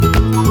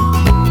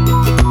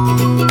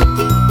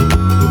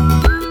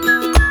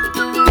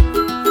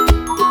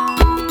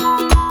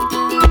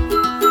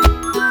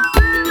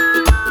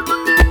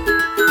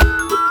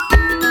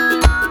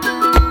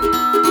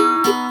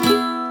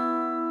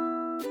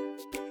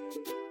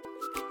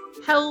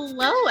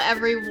Hello,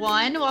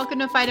 everyone. Welcome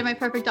to Fight at My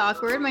Perfect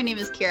Awkward. My name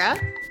is Kira.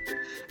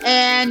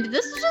 And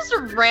this is just a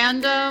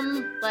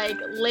random,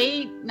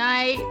 late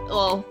night,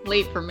 well,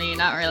 late for me,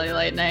 not really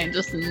late night,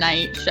 just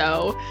night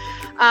show.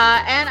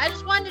 And I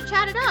just wanted to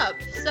chat it up.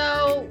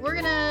 So we're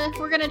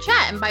gonna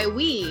chat. And by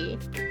we,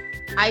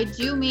 I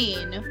do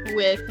mean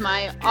with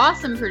my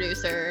awesome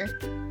producer.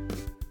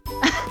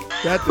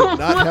 That did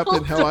not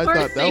happen how I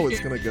thought that was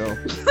going to go.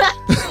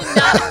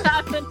 Not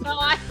happen how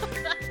I thought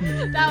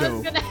that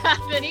was going to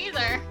happen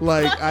either.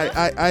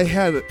 I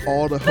had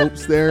all the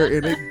hopes there,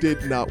 and it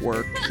did not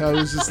work. I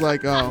was just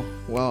like, oh,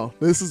 well,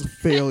 this is a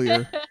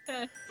failure.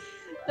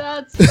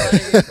 That's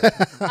funny.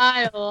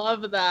 I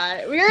love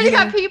that. We already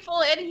got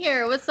people in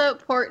here. What's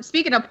up, pork?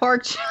 Speaking of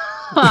pork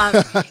chop,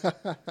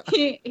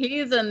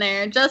 he's in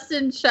there.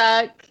 Justin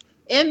Chuck.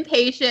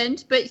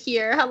 Impatient, but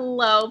here.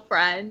 Hello,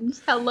 friend.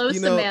 Hello,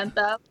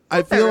 Samantha.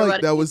 I feel like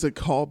that was a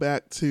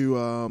callback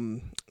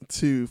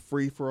to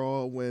Free For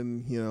All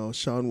when,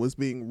 Sean was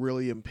being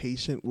really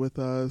impatient with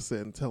us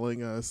and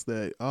telling us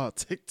that,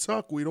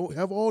 TikTok, we don't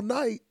have all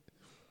night.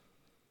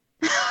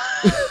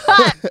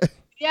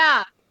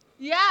 Yeah.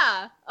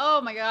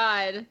 Oh my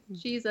God.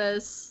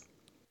 Jesus.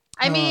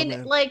 I mean,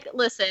 man.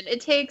 Listen,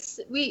 it takes,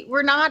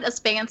 we're not as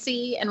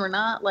fancy and we're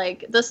not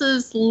this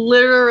is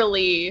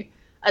literally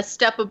a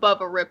step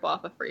above a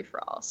ripoff of Free For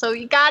All. So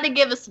you got to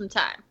give us some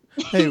time.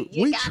 Hey,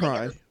 we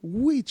try.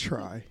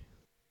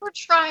 We're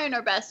trying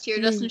our best here.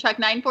 Justin Chuck,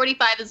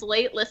 9:45 is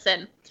late.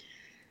 Listen,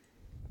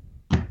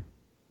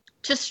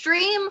 to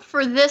stream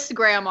for this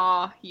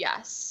grandma,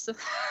 yes.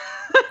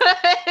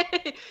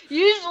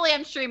 Usually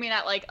I'm streaming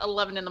at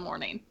 11 in the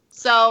morning.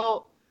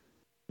 So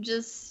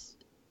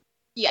just,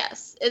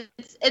 yes,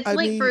 it's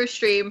late for a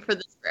stream for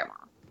this grandma.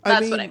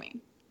 That's what I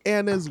mean.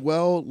 And as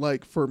well,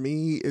 for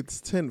me,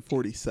 it's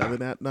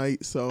 10:47 at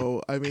night.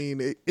 So, I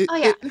mean,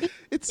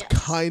 it's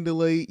kind of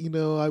late.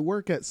 I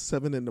work at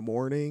 7 in the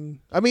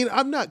morning. I mean,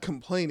 I'm not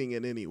complaining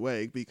in any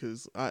way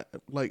because I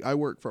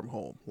work from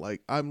home.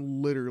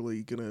 I'm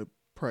literally going to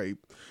probably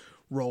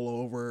roll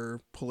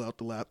over, pull out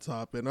the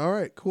laptop and all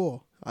right,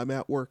 cool. I'm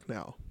at work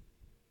now.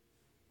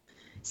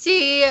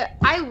 See,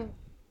 I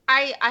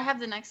have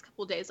the next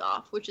couple days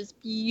off, which is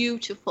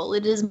beautiful.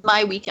 It is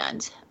my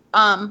weekend.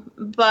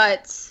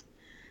 But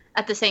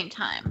at the same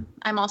time,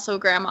 I'm also a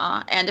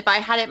grandma, and if I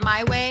had it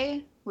my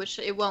way, which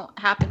it won't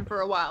happen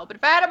for a while, but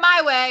if I had it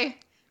my way,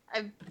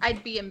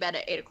 I'd be in bed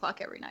at 8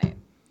 o'clock every night.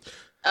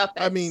 Up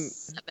at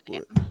 7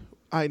 a.m.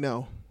 I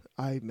know.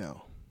 I've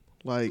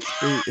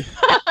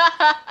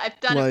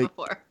done it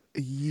before.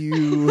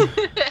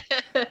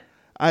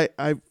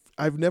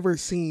 I've never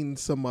seen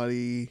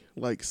somebody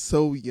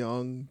so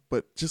young,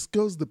 but just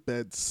goes to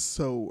bed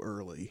so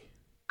early.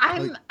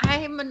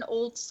 I'm an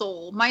old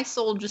soul. My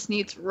soul just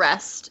needs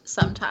rest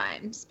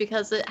sometimes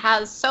because it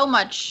has so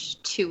much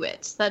to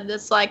it that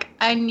it's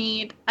I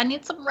need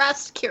some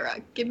rest,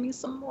 Kira. Give me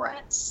some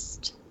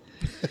rest.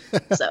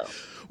 So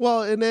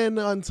well, and then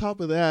on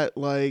top of that,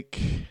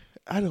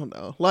 I don't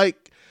know.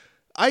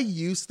 I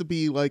used to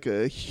be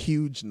a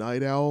huge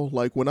night owl.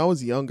 When I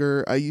was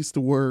younger, I used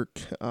to work,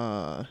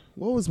 what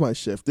was my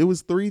shift? It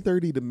was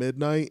 3:30 to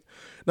midnight.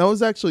 And I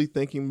was actually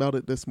thinking about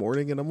it this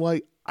morning and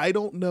I'm I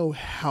don't know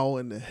how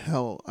in the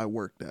hell I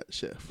worked that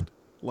shift.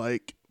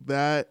 I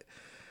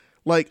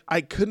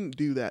couldn't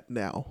do that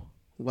now.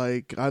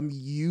 I'm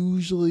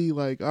usually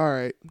all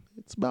right,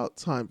 it's about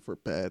time for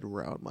bed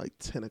around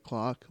 10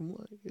 o'clock. I'm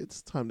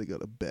it's time to go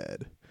to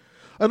bed.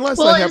 Unless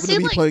I happen to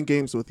be playing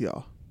games with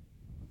y'all.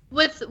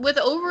 With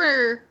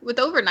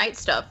overnight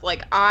stuff,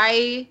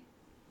 I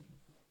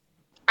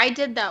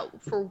did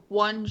that for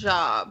one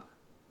job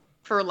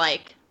for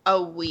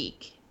a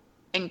week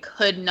and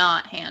could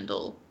not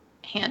handle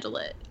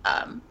it.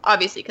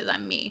 Obviously because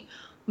I'm me,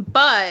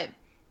 but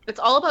it's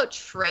all about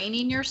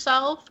training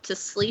yourself to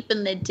sleep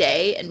in the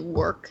day and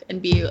work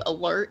and be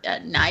alert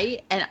at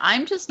night. And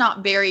I'm just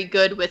not very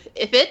good with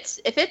if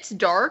it's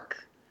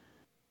dark,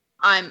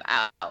 I'm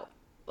out.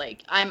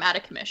 I'm out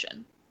of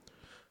commission.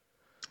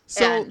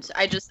 So, and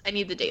I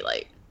need the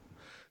daylight.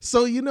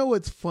 So,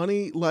 what's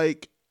funny?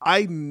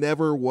 I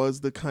never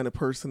was the kind of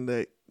person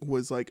that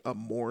was a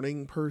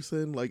morning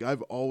person.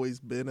 I've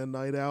always been a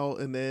night owl.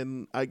 And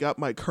then I got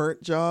my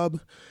current job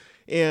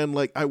and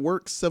I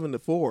work 7 to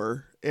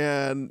 4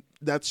 and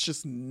that's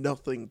just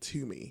nothing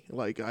to me.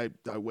 I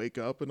wake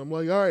up and I'm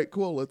all right,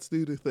 cool, let's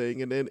do the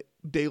thing. And then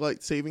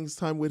daylight savings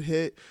time would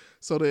hit.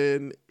 So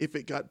then if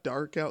it got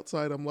dark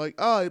outside, I'm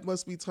it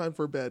must be time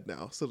for bed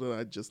now. So then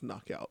I'd just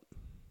knock out.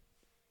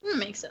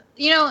 Makes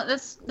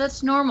sense.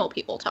 That's normal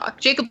people talk.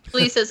 Jacob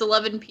Lee says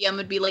 11 p.m.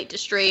 would be late to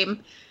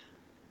stream.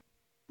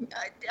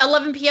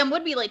 11 p.m.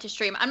 would be late to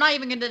stream. I'm not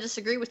even going to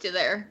disagree with you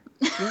there.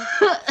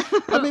 Yeah.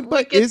 I mean,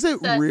 but is it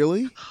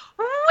really?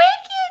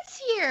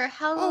 Wicked's here.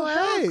 Hello,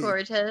 hey.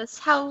 gorgeous.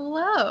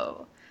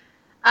 Hello.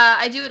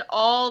 I do it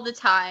all the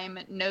time.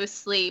 No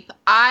sleep.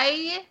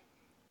 I've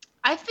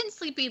been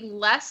sleeping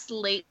less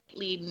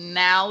lately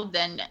now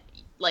than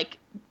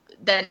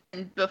than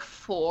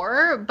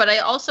before, but I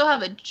also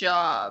have a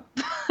job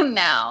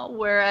now,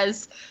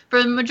 whereas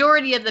for the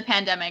majority of the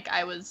pandemic,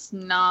 I was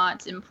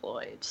not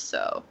employed.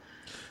 So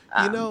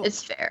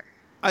it's fair.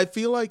 I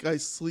feel like I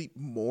sleep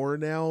more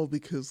now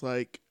because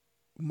like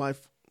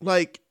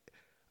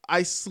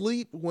I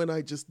sleep when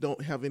I just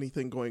don't have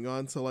anything going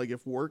on. So like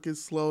if work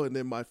is slow and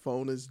then my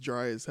phone is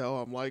dry as hell,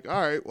 I'm like,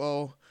 all right,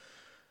 well,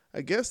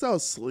 I guess I'll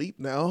sleep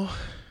now.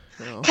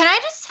 Can I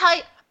just tell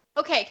you?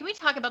 Okay, can we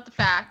talk about the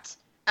fact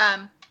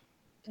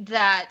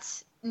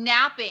that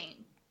napping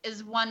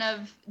is one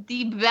of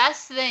the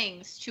best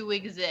things to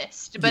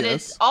exist, but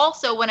it's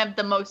also one of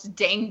the most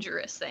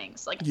dangerous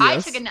things. Like, I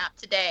took a nap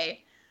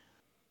today.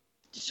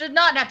 Should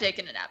not have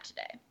taken a nap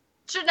today.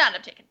 Should not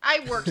have taken.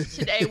 I worked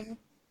today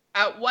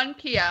at 1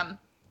 p.m.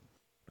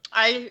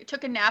 I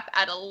took a nap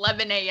at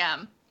 11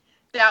 a.m.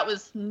 That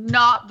was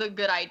not the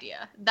good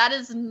idea. That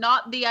is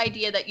not the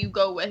idea that you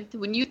go with.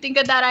 When you think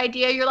of that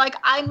idea, you're like,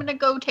 I'm going to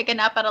go take a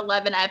nap at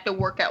 11. I have to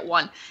work at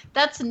 1.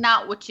 That's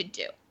not what you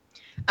do.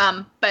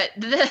 But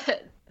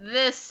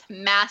this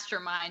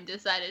mastermind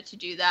decided to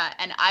do that.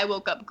 And I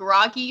woke up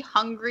groggy,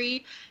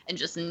 hungry, and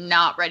just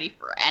not ready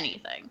for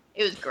anything.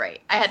 It was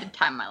great. I had to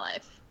time my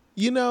life.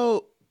 You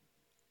know,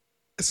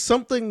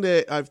 something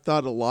that I've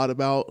thought a lot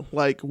about,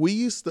 like we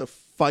used to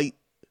fight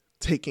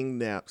taking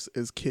naps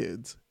as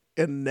kids.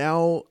 And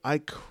now I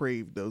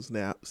crave those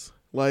naps.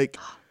 Like,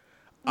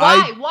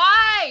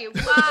 why?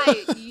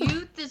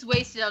 Youth is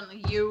wasted on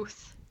the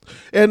youth.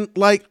 And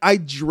like, I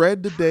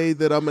dread the day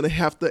that I'm going to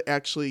have to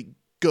actually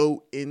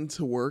go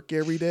into work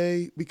every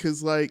day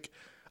because like,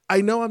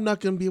 I know I'm not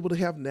going to be able to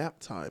have nap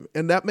time.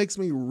 And that makes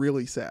me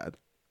really sad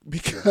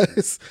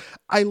because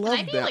I love nap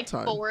time. Can I be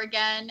like 4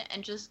 again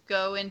and just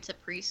go into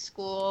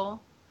preschool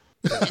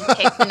and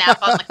take the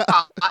nap on the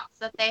cots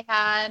that they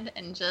had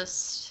and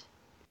just...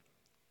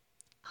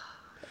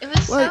 It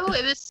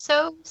was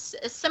so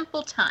a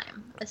simple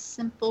time. A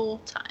simple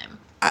time.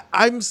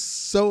 I'm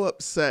so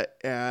upset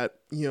at,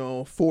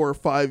 4 or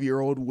 5 year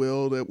old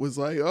Will that was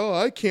like, oh,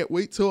 I can't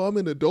wait till I'm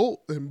an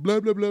adult and blah,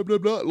 blah, blah, blah,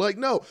 blah. Like,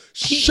 no,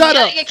 shut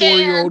up,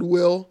 4-year-old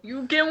Will.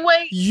 You can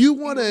wait. You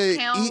want to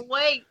can't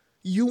wait.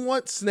 You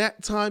want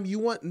snack time. You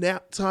want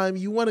nap time.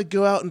 You want to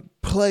go out and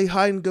play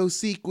hide and go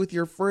seek with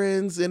your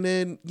friends and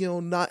then,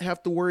 not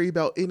have to worry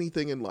about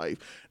anything in life.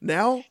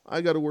 Now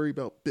I got to worry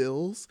about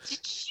bills.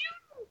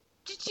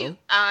 Did you?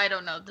 I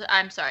don't know.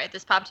 I'm sorry.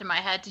 This popped in my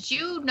head. Did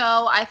you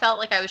know? I felt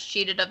like I was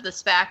cheated of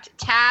this fact.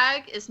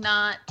 Tag is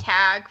not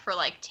tag for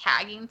like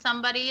tagging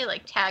somebody,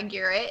 like tag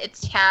you're it.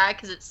 It's tag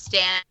because it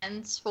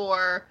stands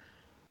for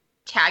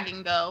tag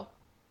and go.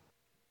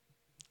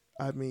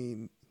 I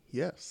mean,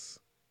 yes.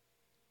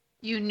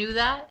 You knew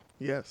that?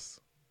 Yes.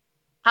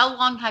 How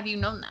long have you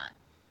known that?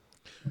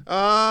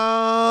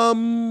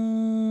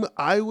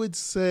 I would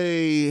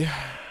say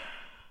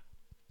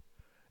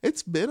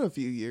it's been a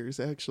few years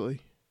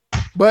actually.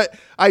 But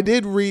I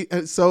did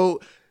read,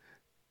 so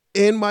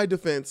in my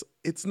defense,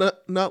 it's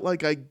not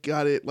like I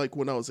got it like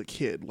when I was a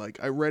kid. Like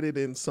I read it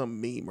in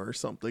some meme or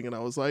something and I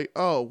was like,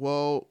 oh,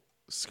 well,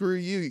 screw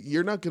you.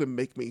 You're not going to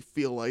make me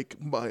feel like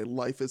my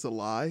life is a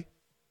lie.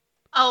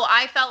 Oh,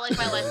 I felt like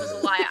my life was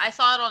a lie. I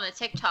saw it on a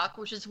TikTok,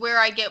 which is where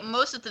I get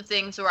most of the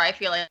things where I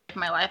feel like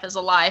my life is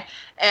a lie.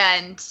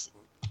 And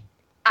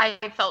I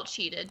felt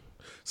cheated.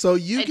 So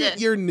you get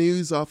your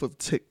news off of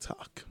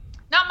TikTok.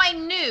 Not my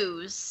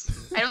news.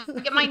 I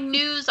don't get my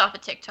news off of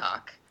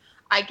TikTok.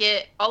 I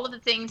get all of the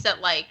things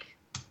that like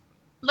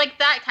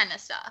that kind of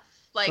stuff.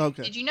 Like,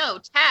 okay. Did you know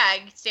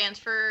tag stands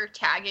for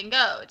tag and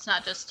go? It's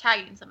not just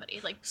tagging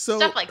somebody. Like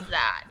stuff like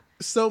that.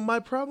 So my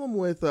problem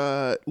with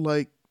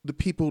like the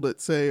people that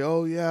say,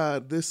 oh yeah,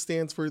 this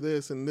stands for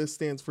this and this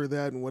stands for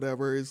that and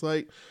whatever is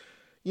like,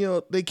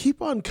 they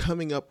keep on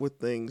coming up with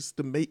things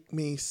to make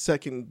me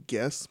second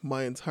guess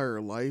my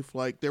entire life.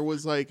 Like there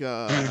was like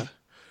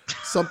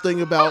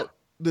something about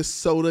the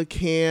soda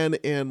can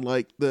and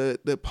like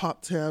the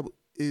pop tab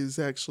is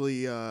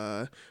actually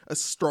a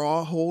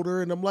straw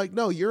holder and I'm like,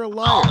 no, you're a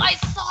liar. Oh, I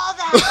saw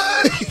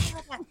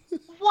that.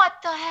 What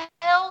the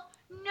hell?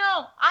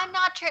 No, I'm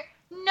not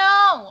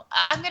no,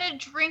 I'm gonna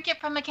drink it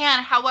from the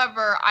can.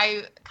 However,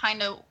 I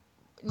kind of,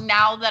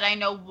 now that I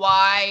know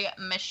why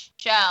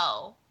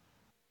Michelle,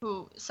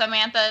 who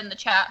Samantha in the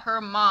chat,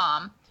 her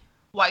mom,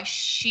 why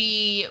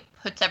she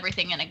puts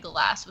everything in a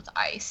glass with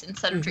ice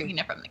instead of drinking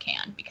it from the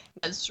can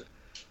because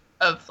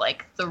of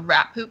like the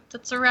rat poop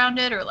that's around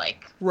it or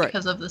like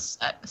because of the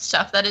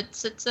stuff that it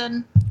sits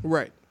in.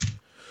 Right.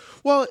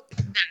 Well,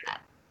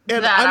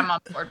 I'm on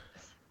board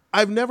with.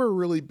 I've never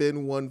really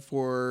been one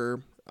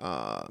for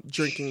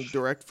drinking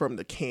direct from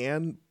the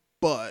can,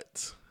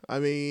 but I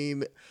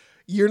mean,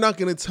 you're not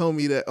going to tell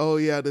me that, oh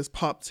yeah, this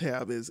pop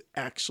tab is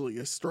actually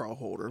a straw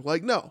holder.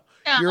 Like, no.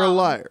 You're a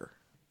liar.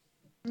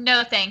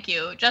 No, thank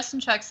you. Justin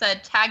Chuck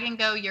said, tag and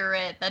go, you're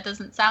it. That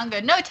doesn't sound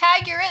good. No,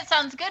 tag, you're it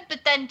sounds good, but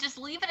then just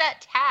leave it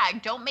at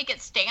tag. Don't make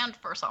it stand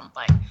for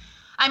something.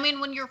 I mean,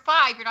 when you're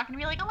 5, you're not going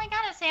to be like, oh my God,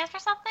 it stands for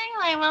something?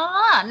 Like, blah,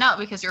 blah, blah. No,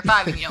 because you're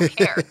 5 and you don't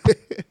care.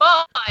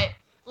 But,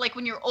 like,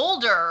 when you're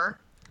older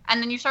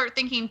and then you start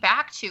thinking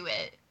back to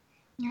it,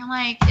 You're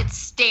like, it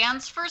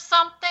stands for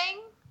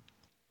something?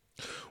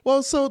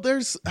 Well, so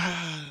there's,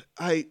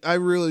 I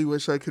really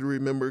wish I could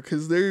remember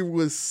because there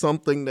was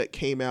something that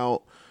came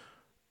out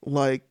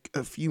like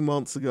a few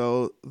months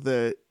ago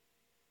that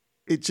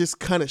it just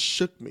kind of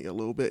shook me a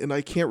little bit, and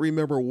I can't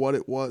remember what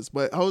it was,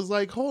 but I was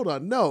like, hold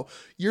on, no,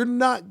 you're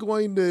not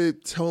going to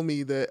tell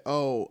me that,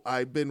 oh,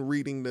 I've been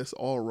reading this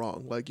all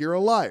wrong. Like, you're a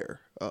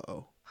liar.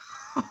 Uh-oh.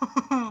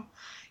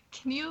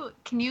 Can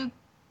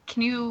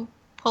you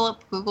pull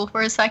up Google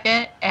for a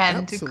second and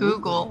Absolutely.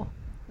 Google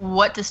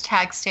what does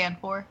tag stand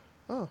for?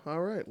 Oh, all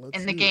right. Let's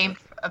in the see game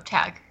of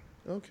tag.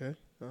 Okay.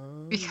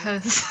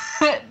 Because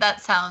that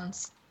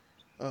sounds...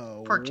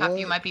 Pork chop,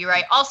 you might be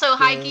right. Also,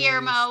 hi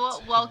Guillermo,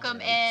 welcome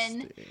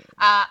in.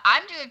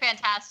 I'm doing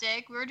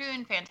fantastic. We're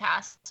doing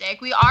fantastic.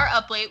 We are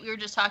up late. We were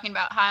just talking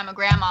about how I'm a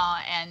grandma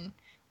and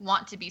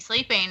want to be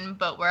sleeping,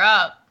 but we're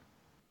up.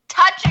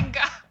 Touch and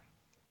go.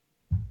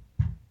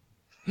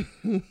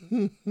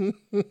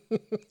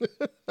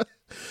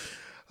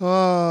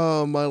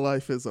 Oh, my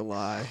life is a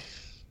lie.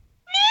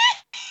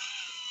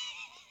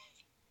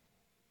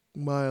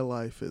 My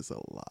life is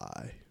a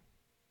lie.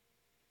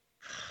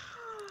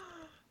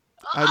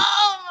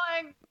 Oh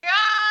my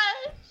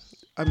gosh!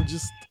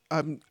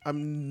 I'm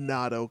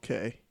not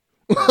okay.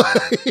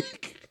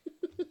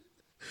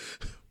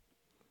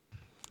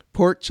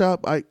 Pork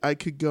chop, I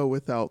could go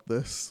without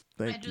this.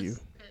 Thank you.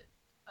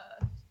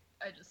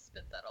 I just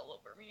spit that all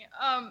over me.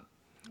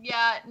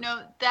 Yeah,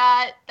 no,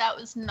 that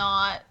was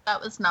not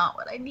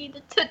what I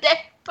needed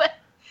today. But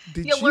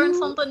you learn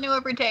something new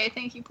every day.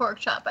 Thank you, Pork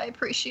Chop. I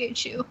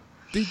appreciate you.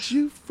 Did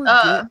you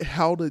forget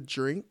how to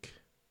drink?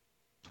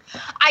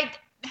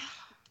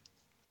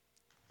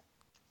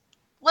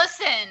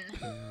 Listen.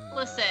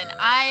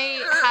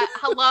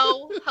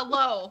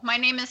 Hello. My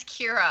name is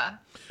Kira.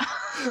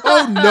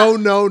 Oh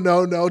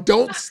no!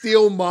 Don't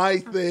steal my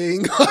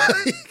thing.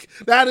 Like,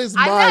 that is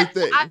my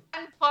thing. I'm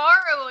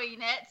borrowing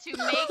it to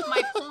make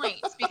my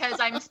points because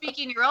I'm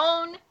speaking your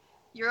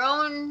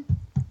own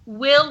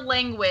will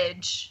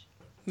language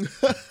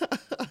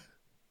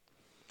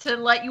to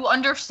let you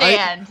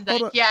understand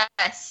that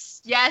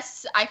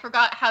yes, I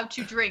forgot how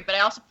to drink, but I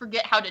also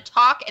forget how to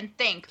talk and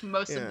think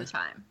most of the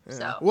time. Yeah.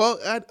 So, well,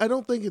 I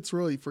don't think it's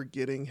really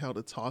forgetting how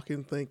to talk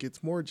and think.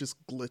 It's more just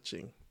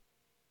glitching.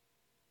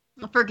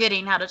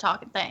 Forgetting how to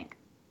talk and think.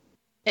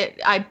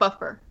 I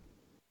buffer.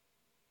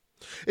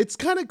 It's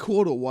kind of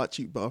cool to watch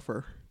you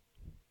buffer.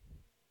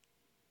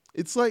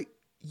 It's like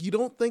you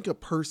don't think a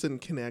person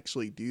can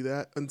actually do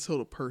that until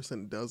the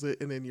person does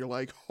it, and then you're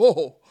like,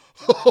 oh.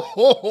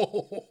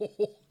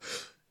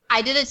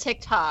 I did a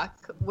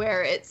TikTok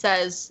where it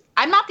says,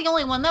 I'm not the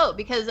only one though,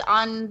 because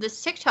on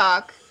this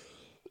TikTok,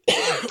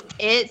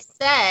 it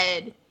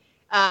said,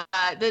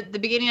 the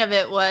beginning of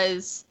it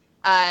was,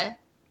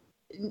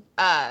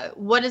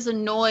 what is a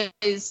noise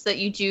that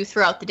you do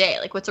throughout the day?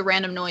 Like, what's a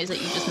random noise that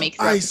you just make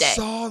throughout the day? I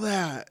saw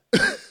that.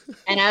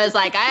 And I was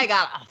like, I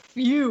got a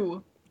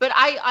few. But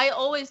I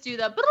always do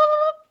that.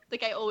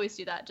 Like, I always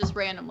do that just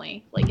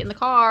randomly. Like, in the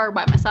car,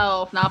 by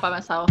myself, not by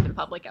myself, in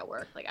public, at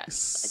work. Like,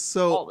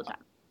 all the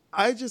time.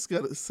 I just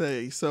got to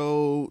say,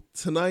 so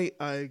tonight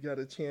I got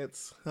a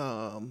chance.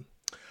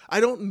 I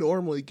don't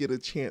normally get a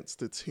chance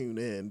to tune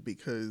in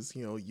because,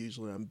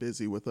 usually I'm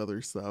busy with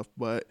other stuff.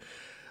 But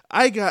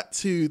I got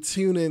to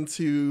tune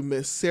into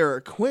Miss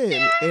Sarah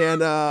Quinn,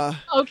 and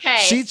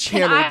she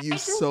channeled you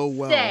so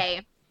well.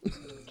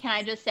 Can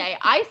I just say,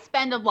 I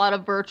spend a lot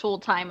of virtual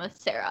time with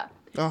Sarah.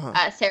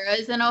 Sarah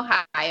is in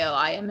Ohio.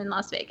 I am in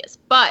Las Vegas.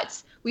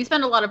 But we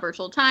spend a lot of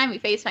virtual time. We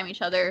FaceTime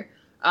each other.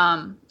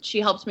 She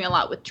helps me a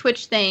lot with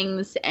Twitch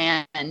things,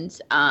 and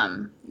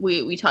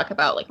we talk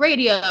about like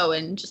radio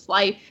and just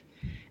life.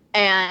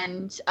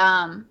 And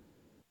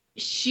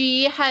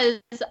she has,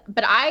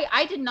 but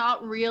I did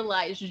not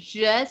realize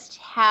just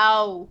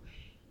how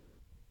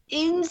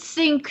in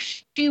sync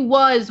she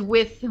was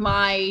with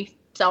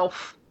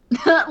myself.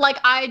 Like,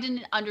 I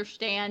didn't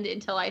understand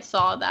until I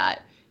saw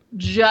that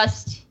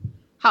just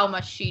how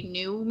much she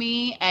knew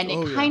me, and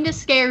it kind of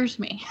scares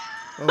me.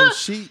 Oh,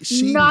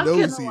 she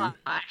knows you.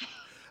 Lie.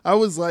 I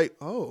was like,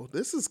 oh,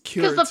 this is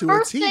Kira to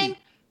a T.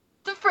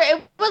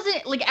 It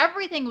wasn't like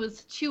everything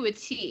was to a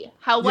T.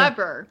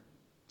 However,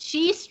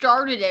 she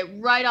started it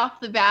right off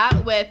the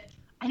bat with,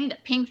 I need a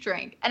pink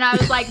drink. And I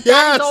was like,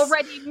 that is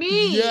already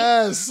me.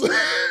 Yes.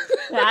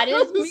 That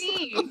is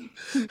me.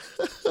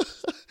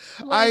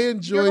 Like, I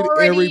enjoyed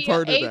every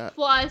part of that.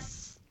 A+,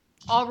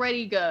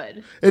 already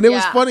good. And it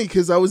was funny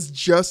because I was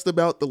just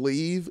about to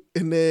leave,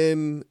 and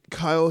then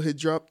Kyle had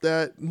dropped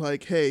that,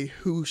 like, hey,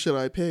 who should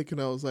I pick? And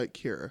I was like,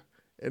 Kira.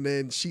 And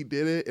then she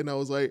did it, and I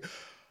was like,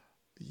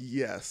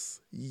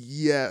 yes,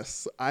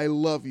 I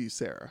love you,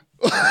 Sarah.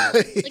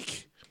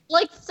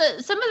 So,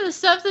 some of the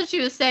stuff that she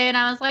was saying,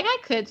 I was like, I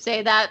could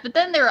say that. But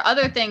then there were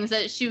other things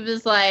that she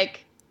was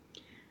like,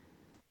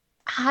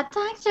 hot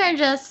dogs are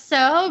just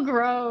so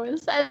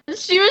gross. And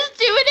she was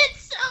doing it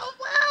so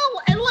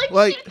well. And like the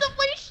way she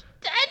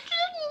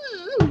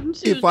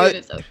was doing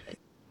it so good.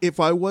 If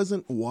I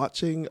wasn't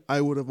watching, I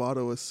would have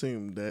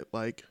auto-assumed that,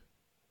 like,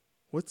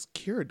 What's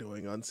Kira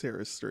doing on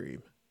Sarah's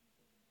stream?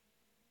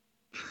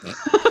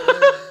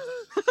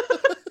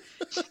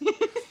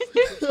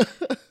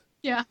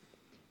 Yeah.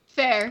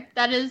 Fair.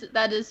 That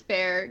is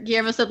fair.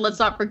 Guillermo said, "Let's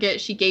not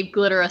forget she gave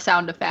glitter a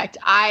sound effect."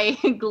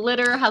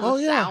 Glitter has Oh,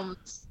 a yeah. sound.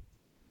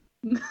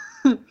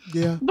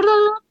 Yeah.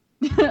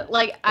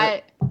 Like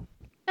I,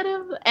 and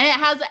it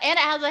has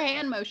a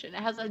hand motion.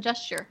 It has a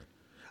gesture.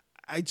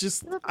 I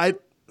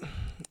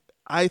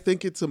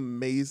think it's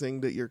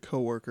amazing that your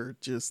coworker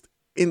just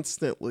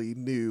instantly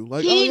knew,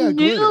 like, oh He yeah,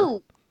 glitter.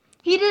 knew.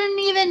 He didn't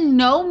even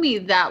know me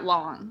that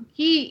long.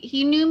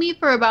 He knew me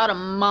for about a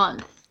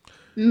month,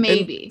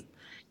 maybe.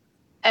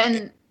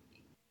 And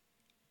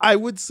I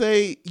would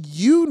say,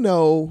 you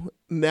know,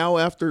 now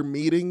after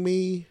meeting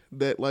me,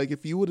 that like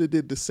if you would have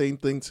did the same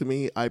thing to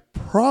me, I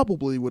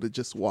probably would have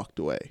just walked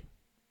away.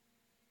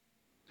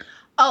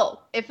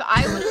 oh, if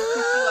I would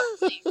have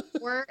picked you up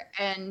before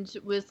and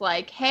was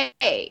like,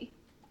 "Hey,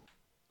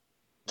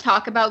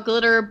 talk about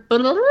glitter,"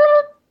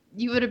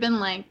 you would have been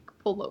like,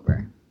 "Pull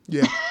over."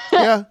 Yeah.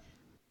 Yeah.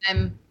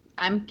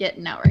 I'm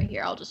getting out right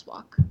here. I'll just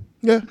walk.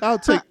 Yeah, I'll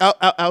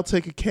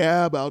take a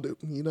cab.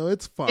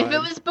 It's fine.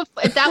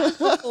 If that was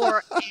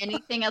before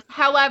anything else.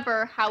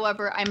 However,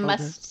 I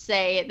must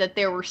say that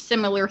there were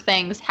similar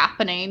things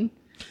happening.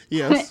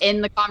 Yes.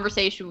 In the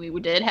conversation we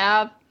did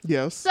have.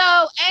 Yes.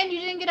 So, and you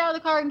didn't get out of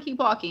the car and keep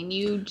walking.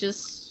 You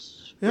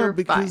just were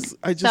because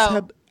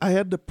fine. I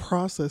had to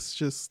process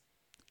just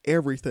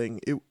everything.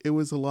 It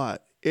was a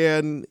lot.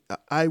 And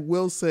I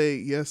will say,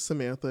 yes,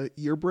 Samantha,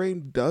 your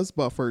brain does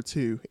buffer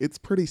too. It's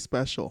pretty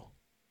special.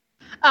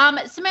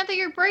 Samantha,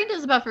 your brain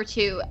does buffer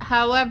too.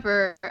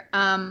 However,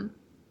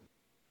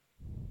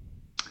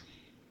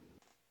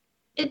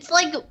 it's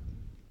like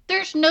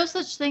there's no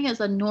such thing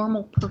as a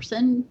normal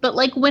person, but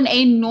like when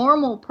a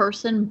normal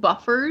person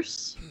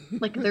buffers,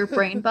 like their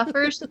brain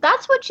buffers,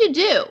 that's what you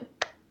do.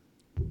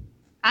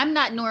 I'm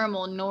not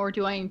normal, nor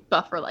do I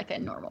buffer like a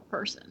normal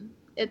person.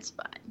 It's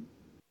fine.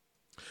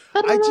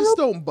 I just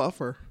don't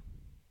buffer.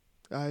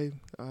 I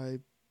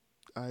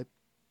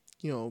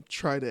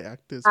try to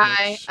act as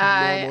much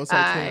normal as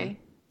I can.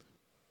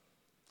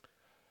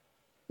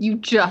 You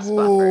just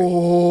buffered.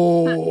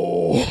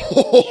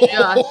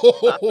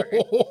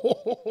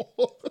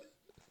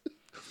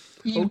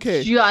 You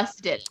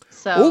just did it.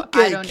 So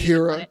okay, I don't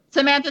Kira. need it.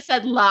 Samantha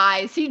said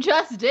lies. He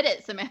just did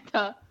it,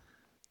 Samantha.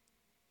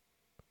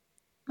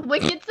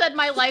 Wicked said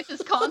my life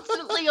is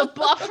constantly a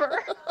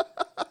buffer.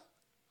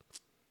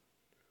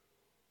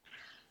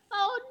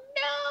 Oh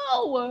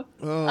no!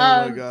 Oh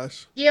my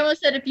gosh. Guillermo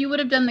said if you would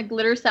have done the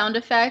glitter sound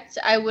effect,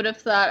 I would have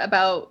thought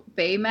about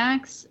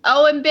Baymax.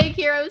 Oh, and Big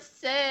Hero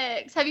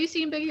 6. Have you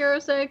seen Big Hero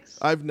 6?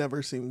 I've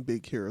never seen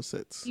Big Hero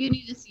 6. You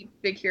need to see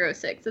Big Hero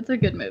 6. It's a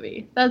good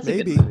movie. That's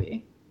a good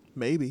movie.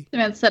 Maybe.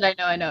 Samantha said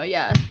I know,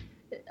 yeah.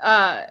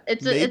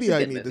 It's a good movie.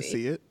 I need to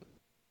see it.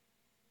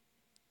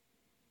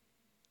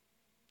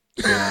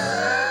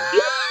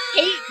 You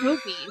hate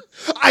movies.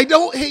 I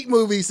don't hate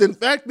movies. In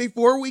fact,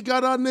 before we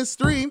got on this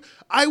stream,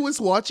 I was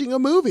watching a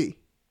movie.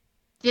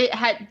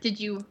 Did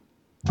you?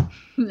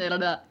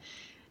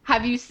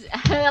 Have you?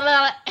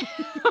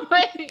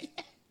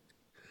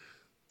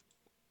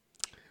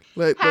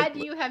 Had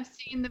you have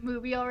seen the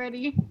movie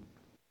already?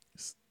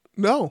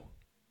 No.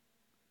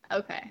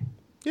 Okay.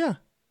 Yeah.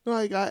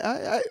 Like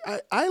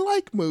I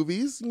like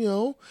movies.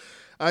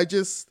 I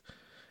just,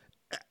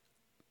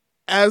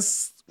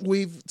 as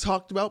we've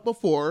talked about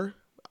before,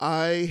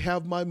 I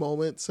have my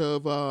moments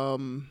of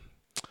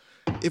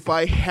if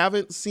I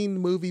haven't seen the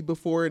movie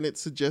before and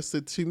it's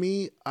suggested to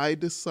me, I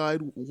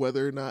decide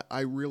whether or not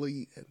I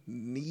really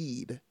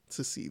need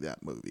to see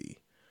that movie.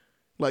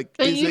 Like,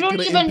 but is you it don't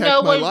going to even impact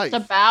know my what life?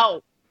 it's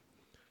about.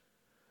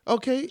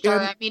 Okay.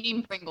 Sorry, I'm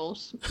eating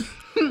Pringles.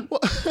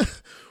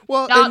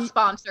 well, not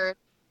sponsored.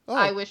 Oh.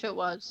 I wish it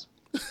was.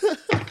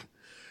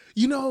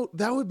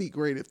 That would be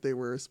great if they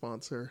were a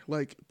sponsor.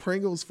 Like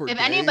Pringles for if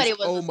days. Anybody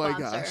was oh a my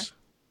sponsor. Gosh.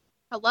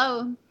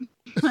 Hello.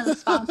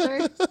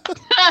 Sponsor.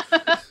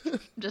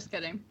 Just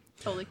kidding.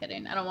 Totally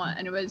kidding. I don't want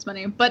anybody's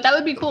money. But that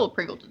would be cool if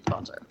Pringles would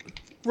sponsor.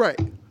 Right.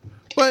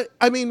 But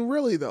I mean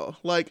really though,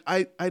 like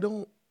I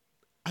don't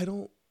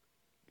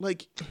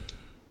like,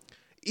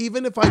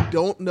 even if I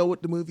don't know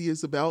what the movie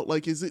is about,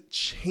 like, is it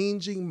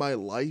changing my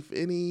life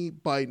any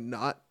by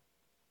not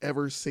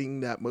ever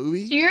seeing that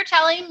movie? So you're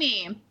telling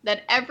me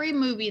that every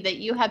movie that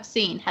you have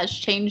seen has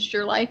changed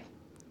your life?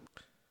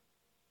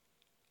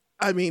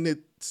 I mean,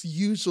 it's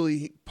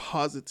usually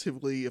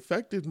positively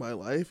affected my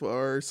life,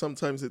 or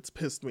sometimes it's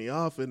pissed me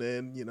off, and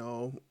then,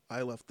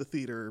 I left the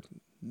theater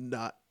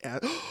not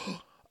at...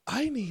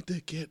 I need to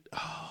get...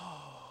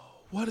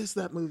 what is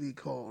that movie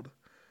called?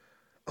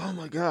 Oh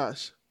my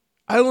gosh.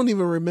 I don't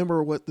even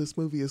remember what this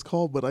movie is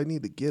called, but I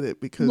need to get it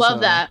because...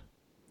 Love that.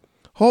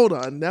 Hold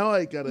on. Now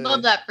I gotta...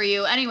 Love that for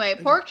you. Anyway,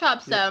 Pork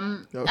Chops,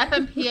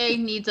 FMPA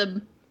needs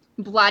a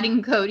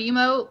Blatting code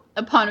emote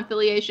upon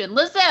affiliation.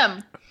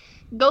 Listen,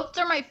 goats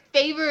are my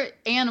favorite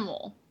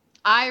animal.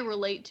 I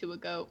relate to a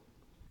goat.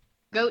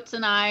 Goats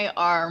and I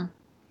are...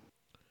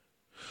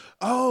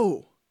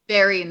 Oh.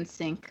 very in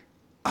sync.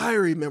 I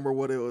remember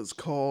what it was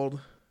called.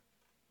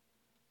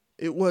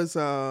 It was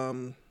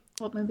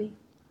What movie?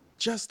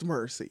 Just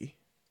Mercy.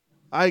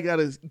 I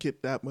gotta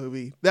get that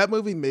movie. That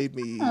movie made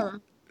me Oh,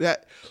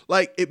 that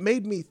like it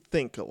made me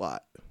think a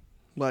lot.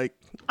 Like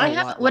a I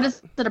haven't. What lot.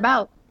 is it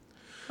about?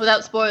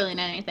 Without spoiling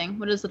anything,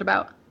 what is it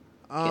about?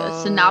 Give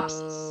a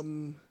synopsis.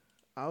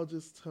 I'll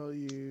just tell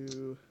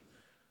you.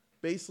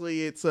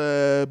 Basically, it's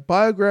a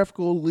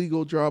biographical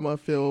legal drama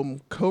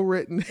film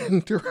co-written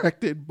and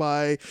directed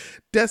by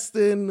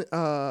Destin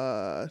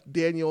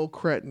Daniel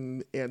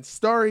Cretton and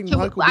starring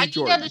Michael I B. need a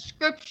Jordan.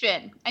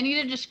 description. I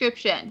need a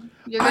description.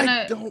 You're I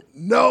gonna. don't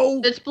know.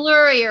 It's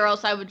blurry, or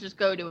else I would just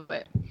go to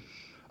it.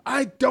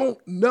 I don't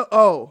know.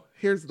 Oh,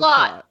 here's the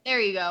plot.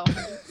 There you go.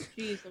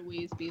 Jeez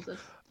Louise, Jesus.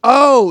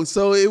 Oh,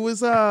 so it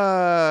was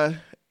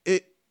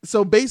it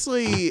so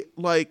basically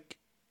like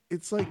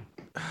it's like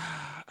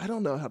I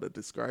don't know how to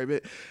describe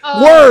it.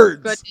 Oh,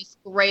 Words. goodness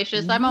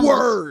gracious. I'm almost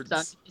Words. done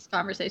with this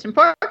conversation.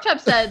 Pork Chop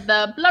said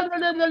the blah, blah,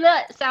 blah, blah,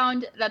 blah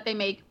sound that they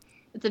make,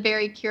 it's a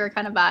very Kira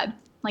kind of vibe.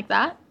 Like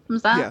that?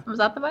 Was that, Yeah. was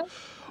that the vibe?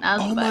 That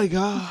was Oh the my vibe.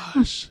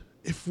 gosh.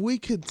 If we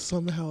could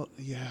somehow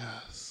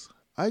yes.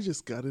 I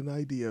just got an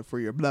idea for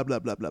your blah blah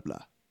blah blah blah.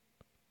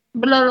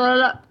 Blah, blah,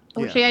 blah.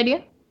 What's Yeah. the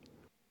idea?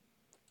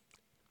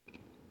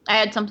 I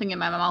had something in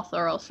my mouth,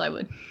 or else I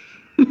would.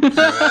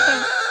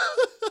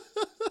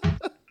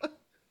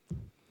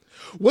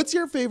 What's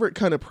your favorite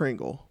kind of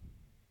Pringle?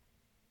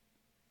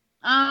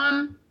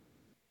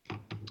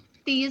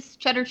 These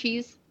cheddar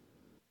cheese.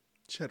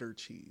 Cheddar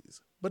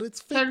cheese. But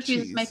it's fake Cheddar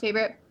cheese is my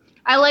favorite.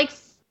 I like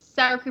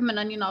sour cream and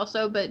onion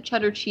also, but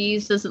cheddar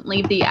cheese doesn't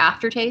leave the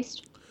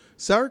aftertaste.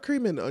 Sour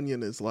cream and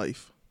onion is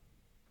life.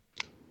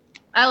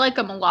 I like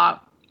them a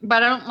lot,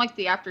 but I don't like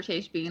the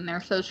aftertaste being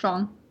there so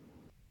strong.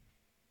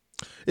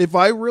 If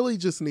I really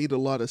just need a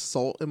lot of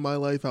salt in my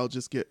life, I'll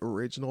just get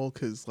original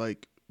because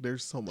like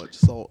there's so much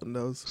salt in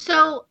those.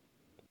 So,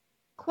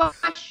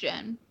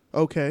 question.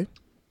 Okay.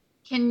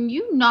 Can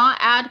you not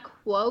add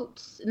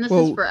quotes? And this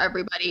is for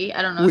everybody.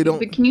 I don't know. We don't.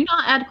 But can you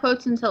not add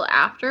quotes until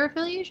after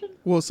affiliation?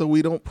 Well, so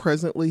we don't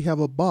presently have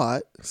a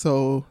bot.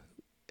 So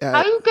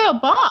How do you get a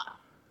bot?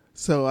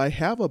 So I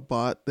have a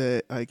bot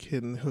that I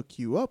can hook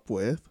you up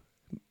with,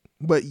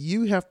 but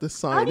you have to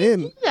sign How do you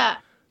in. do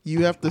that?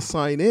 You have to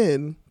sign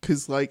in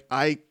because like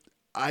I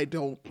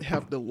don't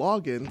have the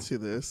login to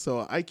this,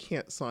 so I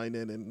can't sign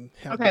in and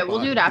have. Okay,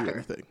 we'll do it after.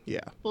 Anything.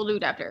 Yeah. We'll do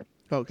it after.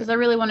 Okay. Because I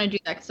really want to do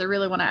that. Because I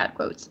really want to add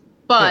quotes.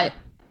 But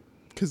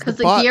because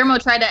Guillermo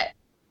tried to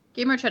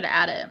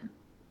add it.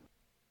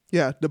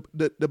 Yeah,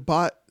 the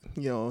bot,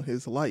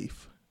 his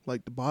life.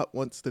 Like the bot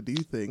wants to do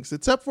things,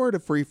 except for the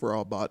free for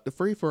all bot. The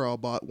free for all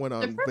bot went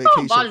on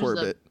vacation for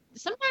a bit.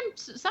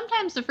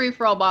 Sometimes the free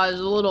for all bot is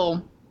a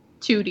little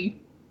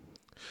tooty.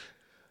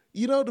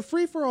 The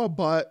free for all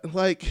bot,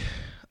 like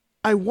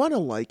I want to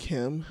like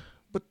him,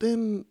 but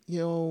then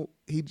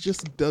he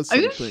just does. Are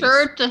you things.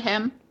 sure to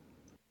him?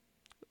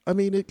 I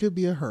mean, it could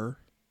be a her.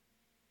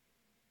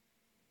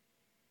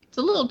 It's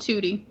a little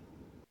tooty.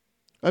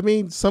 I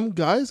mean, some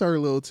guys are a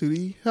little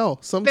tooty. Hell,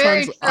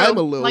 sometimes I'm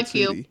a little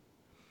tooty.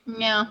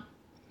 Yeah.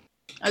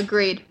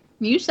 Agreed.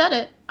 You said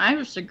it. I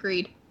just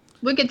agreed.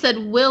 Wicked said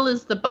Will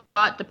is the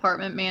bot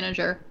department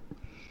manager.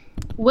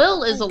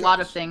 Will is a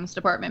lot of things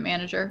department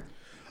manager.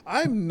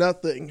 I'm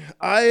nothing.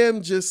 I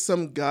am just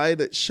some guy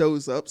that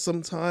shows up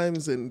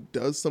sometimes and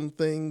does some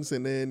things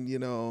and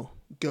then,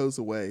 goes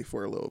away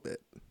for a little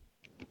bit.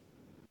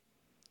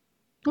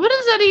 What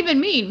does that even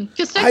mean?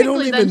 Because I don't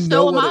technically, then even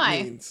know so am what I.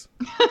 it means.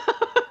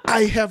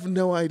 I have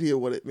no idea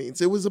what it means.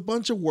 It was a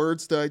bunch of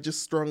words that I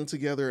just strung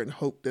together and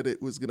hoped that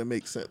it was going to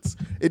make sense.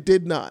 It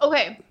did not.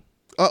 Okay.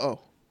 Uh-oh.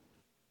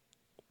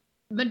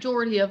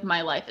 Majority of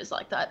my life is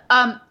like that.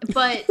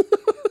 But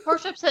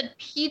Porchop said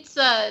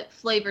pizza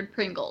flavored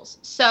Pringles.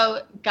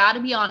 So, gotta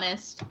be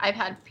honest, I've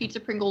had pizza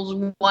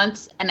Pringles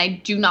once, and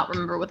I do not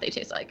remember what they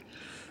taste like.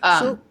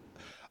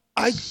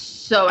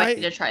 So I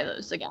need to try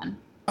those again.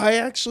 I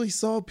actually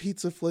saw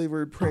pizza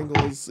flavored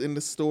Pringles in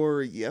the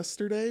store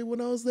yesterday when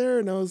I was there,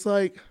 and I was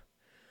like,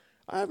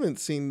 I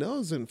haven't seen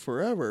those in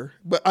forever.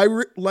 But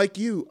like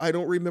you, I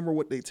don't remember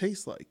what they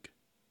taste like.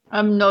 I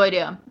have no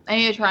idea. I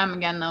need to try them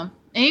again, though.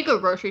 I need to go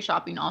grocery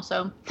shopping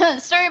also.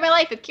 Story of my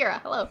life with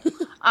Kira. Hello.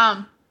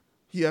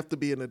 You have to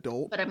be an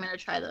adult. But I'm going to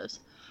try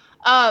those.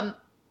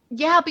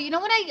 Yeah, but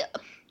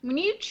when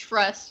you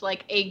trust,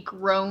 like, a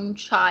grown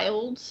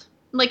child,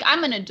 like,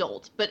 I'm an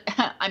adult, but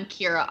I'm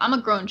Kira. I'm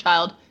a grown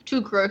child to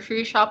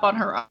grocery shop on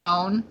her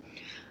own.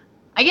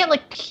 I get,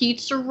 like,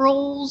 pizza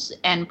rolls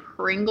and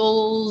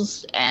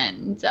Pringles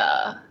and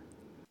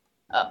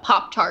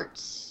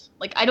Pop-Tarts.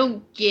 Like,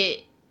 I'll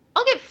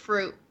get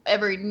fruit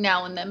every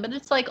now and then, but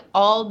it's, like,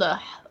 all the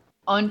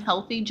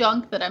unhealthy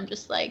junk that I'm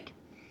just, like,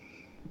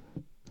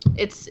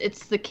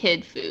 it's the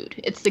kid food.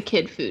 It's the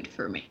kid food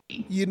for me.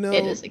 It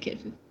is the kid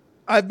food.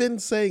 I've been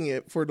saying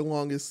it for the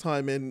longest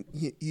time, and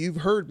you've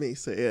heard me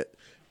say it.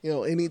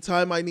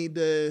 Anytime I need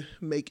to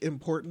make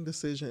important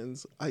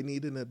decisions, I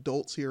need an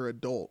adultier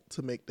adult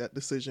to make that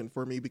decision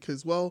for me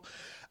because, well,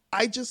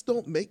 I just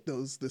don't make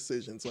those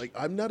decisions. Like,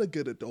 I'm not a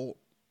good adult.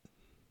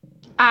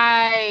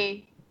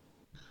 I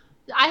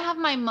I have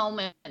my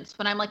moments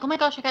when I'm like, oh my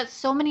gosh, I got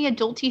so many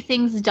adulty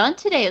things done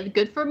today.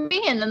 Good for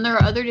me. And then there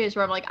are other days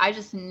where I'm like, I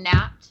just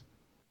napped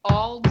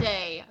all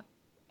day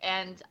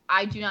and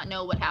I do not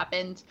know what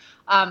happened.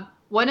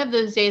 One of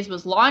those days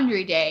was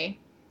laundry day,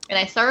 and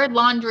I started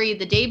laundry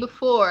the day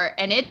before,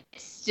 and it's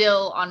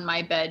still on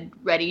my bed,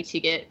 ready to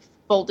get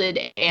folded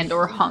and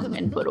or hung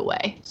and put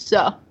away.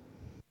 So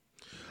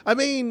I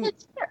mean,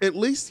 at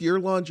least your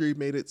laundry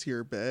made it to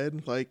your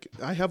bed. Like,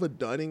 I have a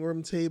dining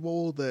room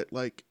table that,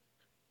 like,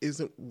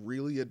 isn't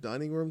really a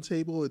dining room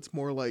table. It's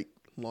more like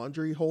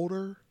laundry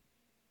holder.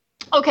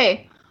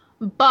 okay,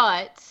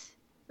 but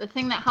the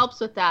thing that helps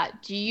with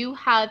that, do you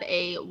have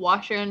a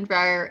washer and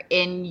dryer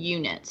in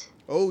unit?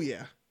 Oh,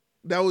 yeah.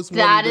 That was one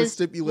of That the is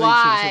stipulations of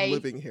why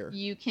living here.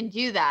 you can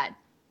do that.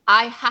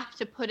 I have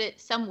to put it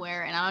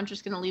somewhere, and I'm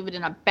just going to leave it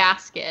in a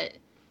basket.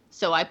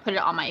 So I put it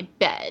on my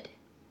bed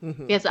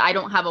Mhm. because I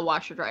don't have a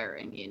washer dryer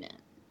in unit.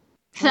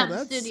 Oh, I'm a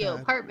that's studio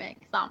sad. apartment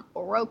because I'm a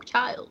broke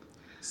child.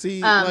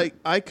 See, Um, like,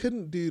 I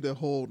couldn't do the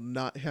whole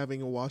not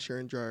having a washer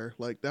and dryer.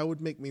 Like, that would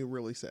make me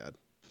really sad.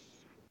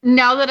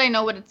 Now that I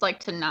know what it's like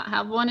to not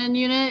have one in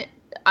unit,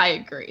 I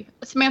agree.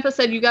 Samantha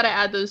said you got to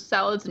add those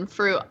salads and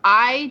fruit.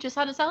 I just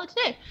had a salad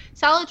today.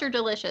 Salads are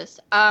delicious.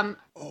 Oh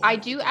I my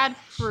do add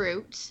gosh.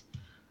 fruit.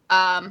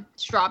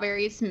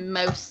 Strawberries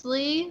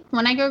mostly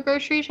when I go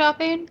grocery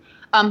shopping.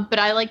 But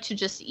I like to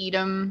just eat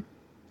them,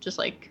 just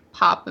like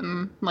pop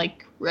them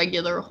like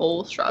regular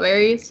whole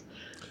strawberries.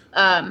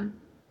 Um,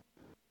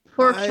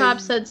 Pork chop I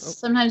said oh,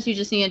 sometimes you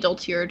just need adult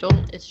to your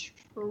adult. It's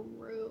true.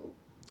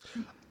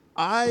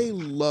 I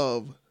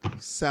love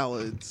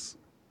salads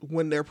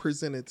when they're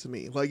presented to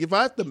me. Like, if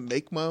I have to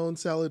make my own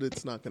salad,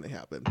 it's not going to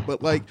happen.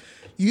 But like,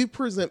 you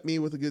present me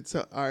with a good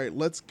salad, all right,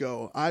 let's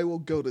go. I will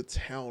go to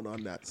town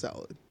on that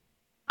salad.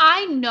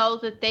 I know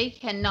that they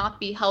cannot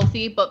be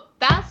healthy, but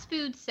fast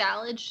food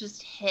salads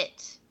just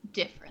hit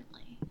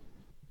differently.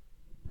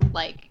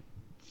 Like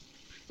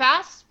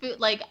fast food,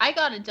 like I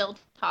got a Del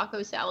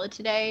Taco salad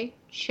today,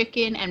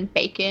 chicken and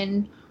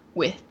bacon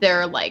with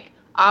their like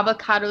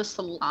avocado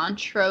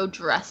cilantro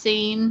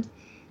dressing.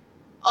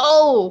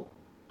 Oh,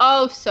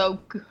 oh, so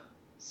good,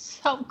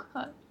 so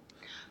good,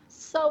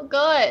 so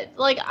good.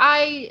 Like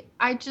I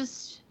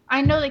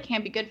know they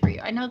can't be good for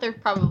you. I know they're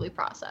probably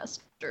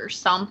processed or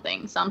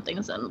something's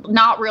in,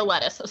 not real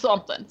lettuce or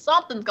something's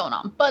going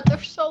on, but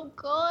they're so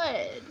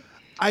good.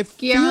 I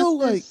Guillermo feel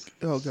like, says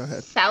oh, go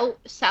ahead.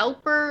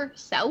 super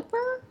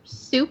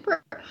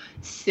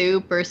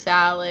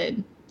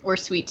salad or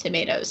sweet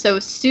tomatoes. So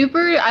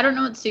super, I don't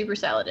know what super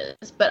salad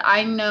is, but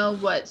I know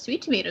what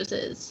sweet tomatoes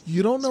is.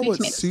 You don't know Sweet what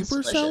tomatoes is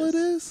super salad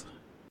delicious. is?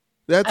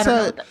 I That's don't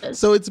know a what that is.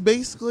 so it's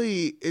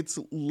basically it's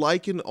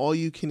like an all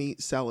you can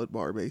eat salad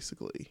bar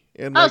basically.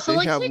 And Oh, like so they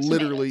like have sweet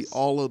literally tomatoes.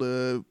 all of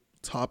the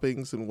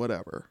toppings and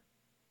whatever.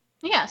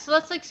 Yeah, so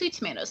that's like sweet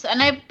tomatoes.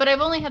 But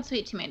I've only had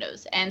sweet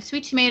tomatoes. And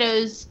sweet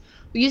tomatoes,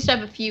 we used to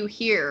have a few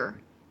here,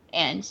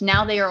 and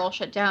now they are all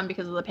shut down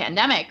because of the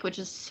pandemic, which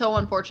is so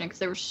unfortunate because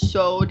they were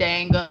so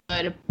dang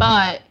good.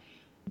 But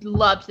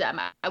loved them.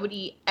 I would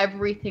eat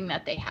everything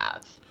that they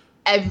have.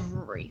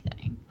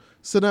 Everything.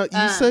 So now you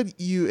Um, said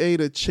you ate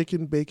a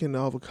chicken bacon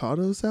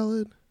avocado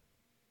salad?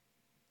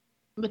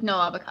 with no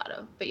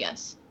avocado, but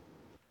yes.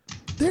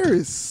 There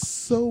is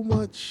so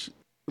much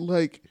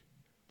like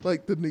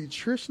the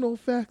nutritional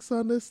facts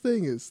on this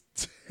thing is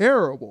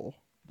terrible.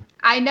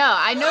 I know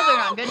they're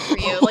not good for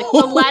you. Like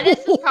the lettuce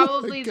is Oh my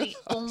probably the gosh.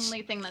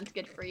 only thing that's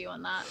good for you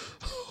in that.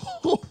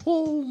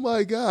 Oh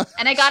my gosh.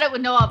 And I got it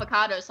with no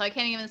avocado, so I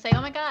can't even say,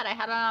 "Oh my god, I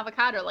had an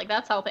avocado." Like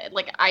that's healthy.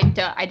 Like I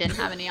didn't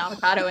have any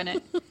avocado in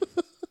it,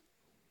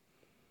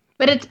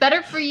 but it's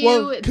better for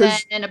Well, you than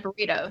because in a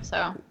burrito.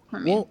 So I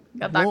mean, won't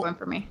got that won't going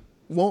for me.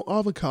 won't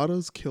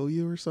avocados kill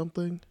you or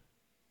something?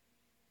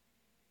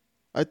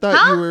 I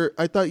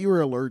thought you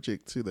were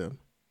allergic to them.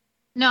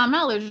 No, I'm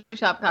not allergic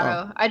to Oh.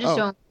 avocado. I just Oh.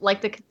 don't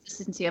like the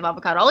consistency of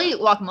avocado. I'll eat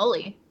guacamole.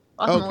 Okay.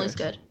 Guacamole's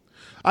good,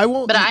 I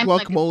won't but eat I'm a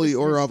guacamole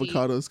or consistency.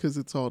 avocados because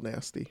it's all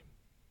nasty.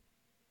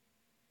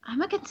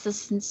 I'm a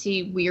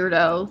consistency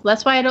weirdo.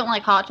 That's why I don't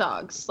like hot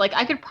dogs. Like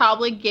I could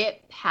probably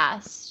get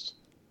past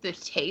the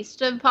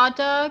taste of hot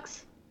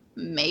dogs,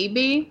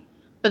 maybe,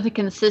 but the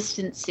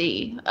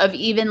consistency of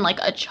even like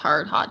a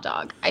charred hot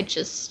dog, I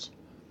just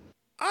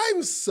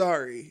I'm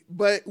sorry,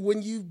 but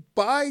when you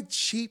buy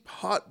cheap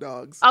hot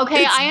dogs,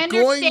 okay. it's I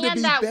going to understand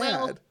be that.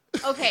 Will bad.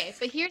 okay,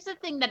 but here's the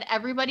thing that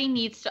everybody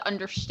needs to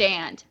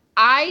understand.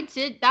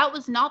 That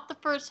was not the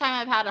first time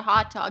I've had a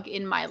hot dog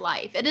in my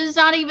life. It is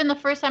not even the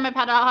first time I've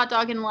had a hot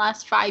dog in the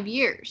last 5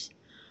 years.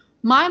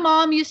 My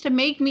mom used to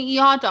make me eat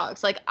hot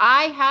dogs. Like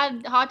I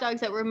had hot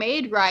dogs that were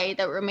made right,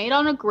 that were made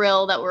on a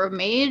grill, that were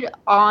made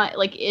on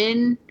like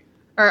in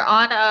or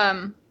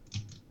on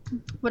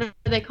what are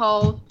they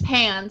called,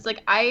 pans.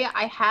 Like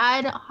I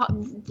had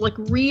like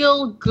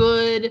real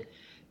good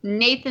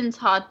Nathan's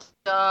hot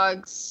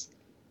dogs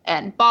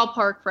and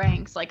ballpark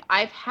franks. Like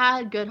I've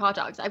had good hot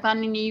dogs. I've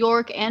gone to New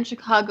York and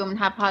Chicago and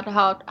have had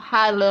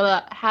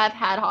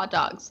hot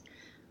dogs.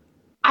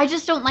 I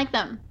just don't like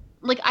them.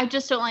 like, I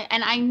just don't like,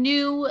 and I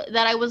knew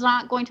that I was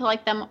not going to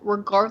like them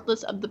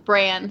regardless of the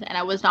brand, and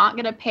I was not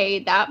going to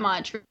pay that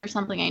much for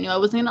something I knew I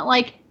wasn't going to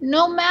like,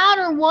 no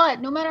matter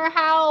what, no matter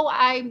how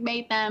I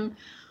made them,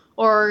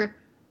 or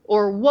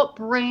what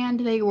brand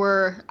they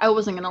were, I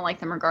wasn't going to like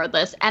them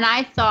regardless. And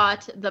I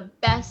thought the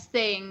best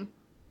thing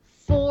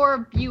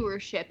for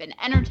viewership and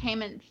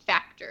entertainment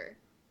factor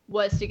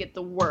was to get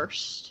the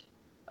worst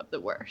of the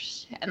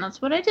worst. And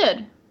that's what I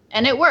did.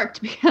 And it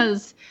worked,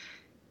 because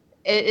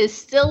it is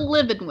still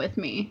living with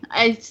me.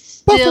 I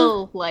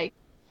still, like,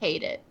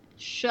 hate it.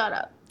 Shut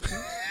up.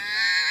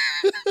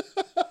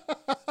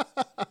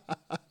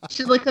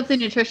 Should look up the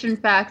nutrition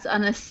facts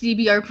on a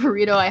CBR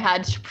burrito I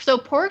had. So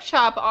Pork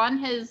Chop on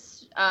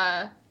his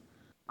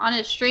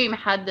stream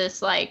had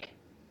this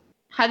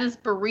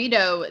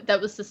burrito that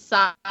was the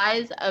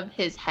size of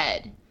his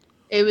head.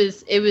 It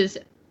was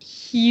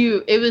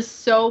huge. It was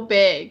so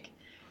big,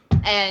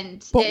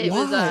 and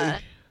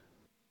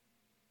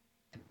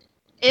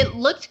it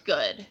looked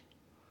good.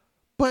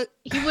 But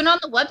he went on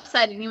the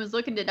website and he was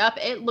looking it up.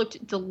 It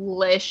looked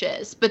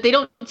delicious, but they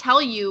don't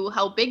tell you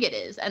how big it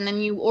is. And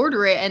then you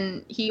order it,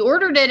 and he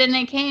ordered it, and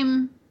it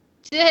came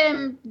to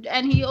him,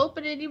 and he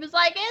opened it. And he was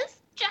like, "It's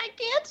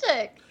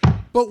gigantic."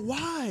 But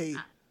why?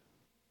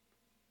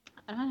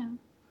 I don't know.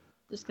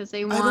 Just because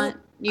they want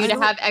you to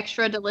have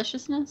extra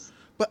deliciousness.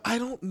 But I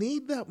don't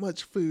need that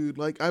much food.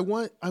 Like, I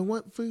want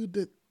food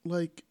that,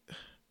 like,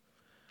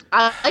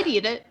 I'd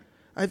eat it.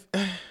 I'd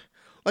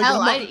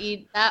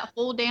eat that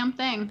whole damn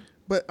thing.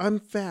 But I'm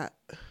fat.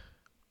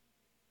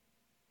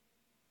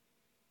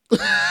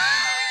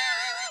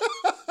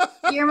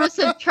 Guillermo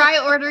said, try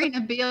ordering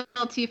a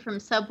BLT from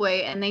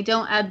Subway, and they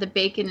don't add the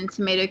bacon and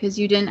tomato because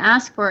you didn't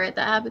ask for it.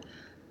 That happened.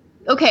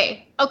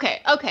 Okay.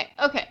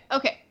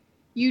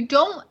 You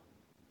don't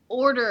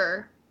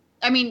order.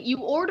 I mean, you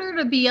ordered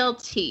a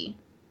BLT.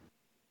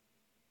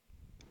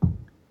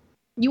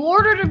 You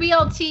ordered a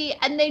BLT,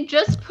 and they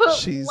just put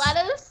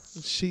lettuce.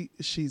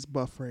 She's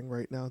buffering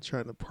right now,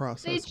 trying to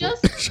process. They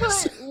just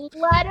put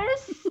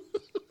lettuce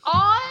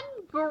on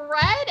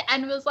bread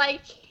and was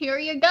like, "Here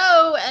you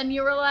go," and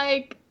you were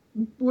like,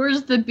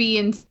 "Where's the B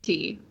and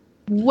T?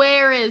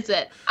 Where is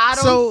it? I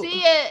don't see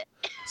it."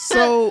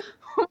 So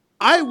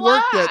I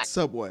worked at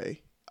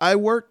Subway.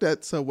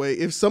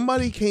 If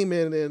somebody came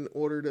in and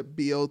ordered a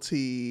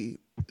BLT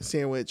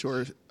sandwich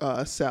or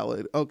a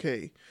salad,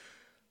 okay,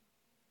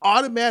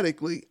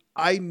 automatically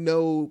I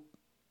know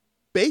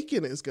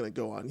bacon is going to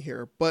go on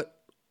here, but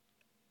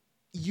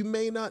you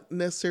may not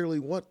necessarily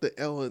want the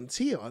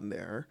L&T on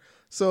there.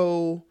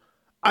 So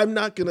I'm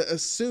not going to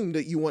assume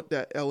that you want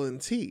that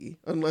L&T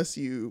unless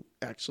you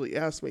actually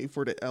ask me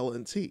for the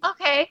L&T.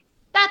 Okay,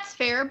 that's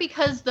fair,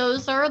 because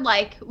those are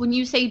like, when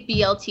you say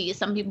BLT,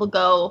 some people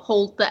go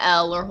hold the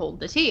L or hold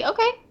the T.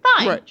 Okay,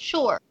 fine, right.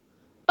 Sure.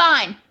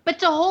 Fine. But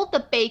to hold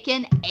the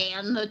bacon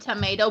and the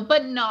tomato,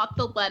 but not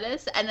the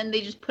lettuce, and then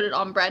they just put it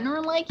on bread and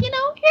we're like, here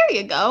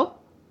you go.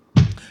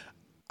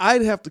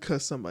 I'd have to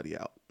cuss somebody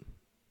out.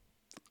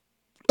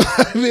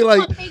 I mean, like,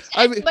 what makes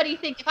anybody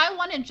think if I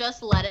wanted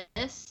just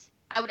lettuce,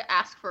 I would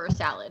ask for a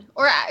salad,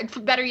 or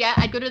better yet,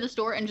 I'd go to the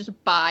store and just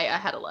buy a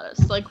head of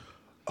lettuce. Like,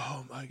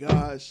 oh my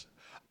gosh,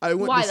 I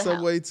went to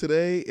Subway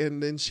today,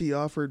 and then she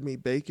offered me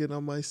bacon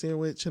on my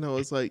sandwich, and I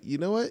was like, you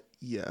know what?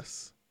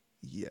 Yes.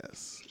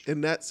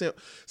 And that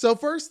so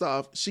first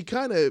off, she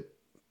kind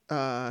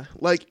of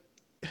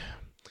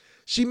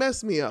she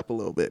messed me up a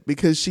little bit,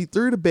 because she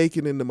threw the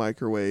bacon in the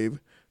microwave.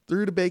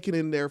 Threw the bacon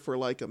in there for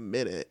like a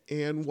minute,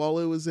 and while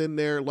it was in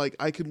there, like,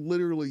 I could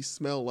literally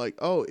smell, like,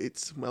 oh, it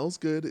smells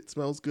good.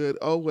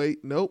 Oh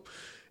wait, nope,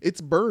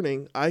 it's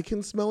burning. I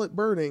can smell it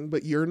burning,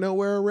 but you're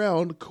nowhere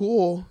around.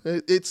 Cool,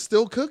 it's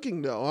still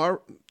cooking though.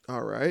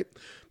 All right.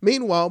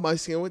 Meanwhile, my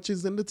sandwich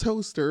is in the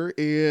toaster,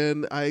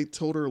 and I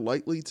told her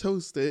lightly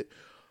toast it.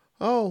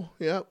 Oh,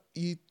 yeah,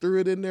 you threw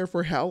it in there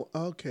for how?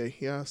 Okay,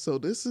 yeah, so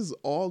this is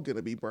all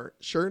gonna be burnt.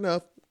 Sure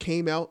enough,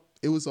 came out,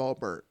 it was all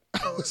burnt.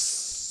 I was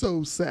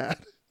so sad.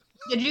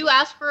 Did you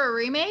ask for a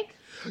remake?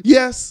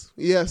 Yes,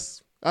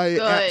 I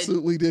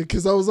absolutely did,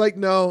 because I was like,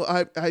 no,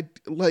 I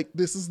like,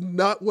 this is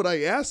not what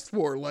I asked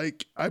for.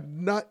 Like,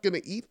 I'm not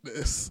gonna eat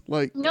this.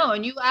 Like, no,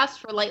 and you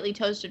asked for lightly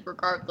toasted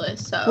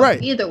regardless. So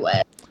right. Either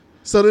way.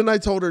 So then I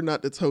told her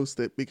not to toast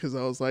it, because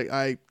I was like,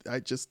 I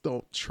just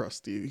don't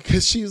trust you,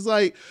 because she's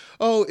like,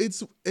 oh,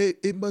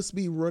 it must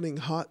be running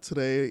hot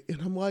today, and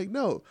I'm like,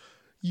 no,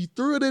 you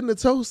threw it in the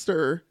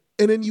toaster,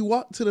 and then you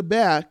walked to the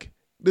back.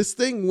 This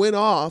thing went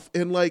off,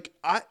 and like,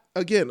 I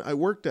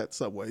worked at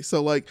Subway.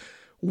 So like,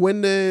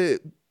 when the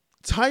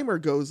timer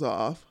goes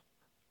off,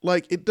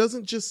 like, it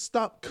doesn't just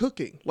stop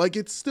cooking. Like,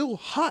 it's still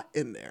hot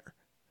in there.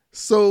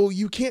 So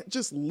you can't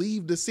just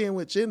leave the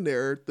sandwich in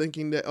there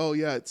thinking that, oh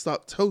yeah, it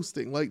stopped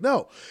toasting. Like,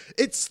 no,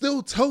 it's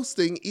still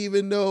toasting,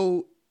 even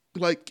though,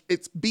 like,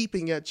 it's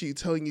beeping at you,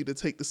 telling you to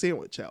take the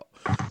sandwich out.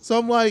 So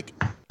I'm like,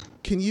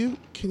 can you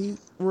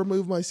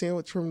remove my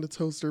sandwich from the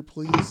toaster,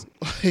 please?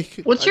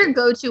 Like, what's your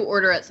go-to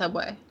order at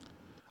Subway?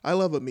 I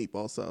love a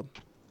meatball sub.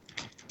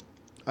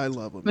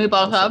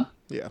 Meatball sub?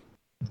 Yeah.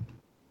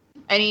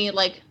 Any,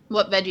 like,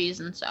 what veggies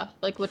and stuff?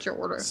 Like, what's your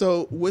order?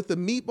 So with the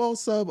meatball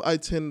sub, I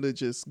tend to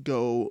just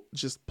go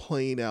just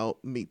plain out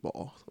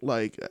meatball,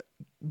 like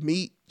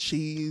meat,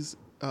 cheese,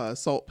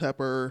 salt,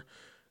 pepper,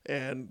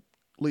 and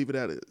leave it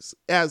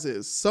as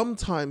is.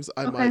 Sometimes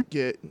I might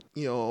get,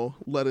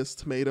 lettuce,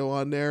 tomato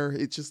on there.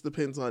 It just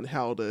depends on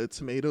how the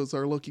tomatoes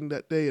are looking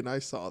that day. And I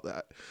saw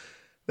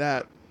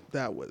that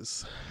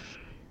was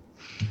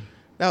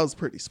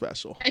pretty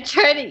special. I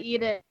tried to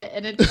eat it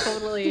and it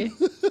totally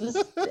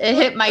it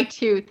hit my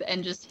tooth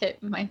and just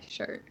hit my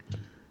shirt.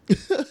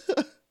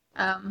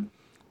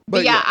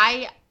 But yeah,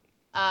 I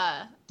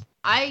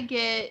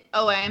get.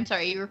 Oh, I'm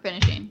sorry, you were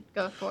finishing.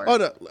 Go for it. Oh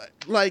no,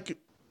 like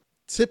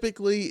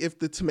typically if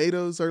the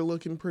tomatoes are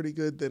looking pretty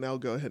good, then I'll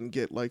go ahead and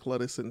get like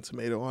lettuce and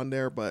tomato on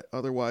there. But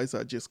otherwise,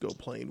 I just go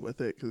plain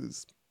with it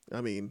because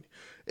I mean,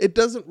 it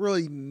doesn't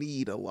really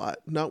need a lot.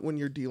 Not when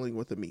you're dealing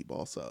with a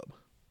meatball sub.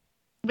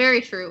 Very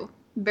true.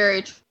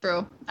 Very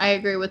true. I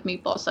agree with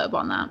meatball sub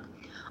on that.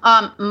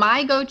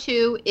 My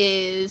go-to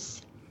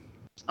is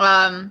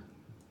foot-long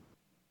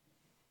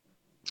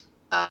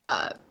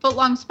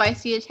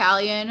spicy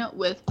Italian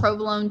with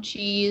provolone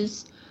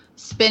cheese,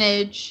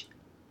 spinach,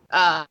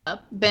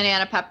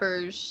 banana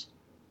peppers,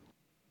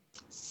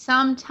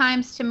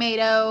 sometimes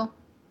tomato.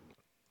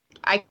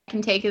 I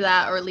can take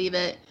that or leave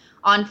it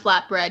on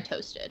flatbread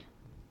toasted.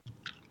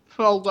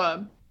 So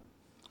good.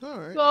 All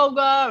right. So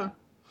good.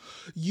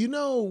 You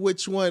know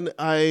which one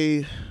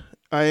I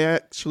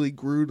actually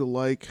grew to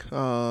like.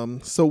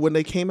 So when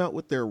they came out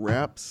with their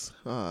wraps,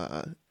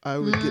 I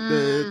would get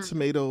the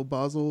tomato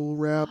basil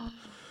wrap.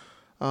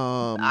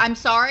 I'm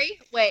sorry.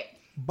 Wait.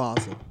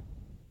 Basil.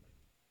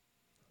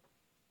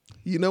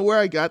 You know where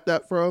I got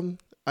that from?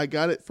 I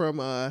got it from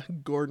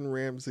Gordon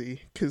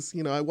Ramsay because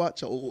I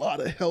watch a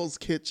lot of Hell's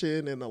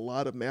Kitchen and a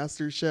lot of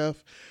MasterChef,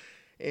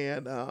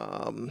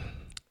 and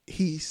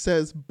he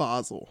says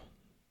basil.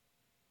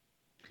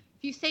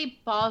 If you say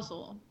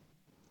basil,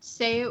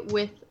 say it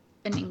with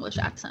an English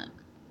accent.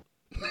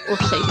 Or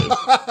say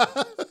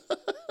basil.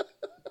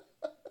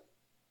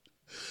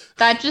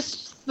 That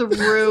just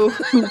threw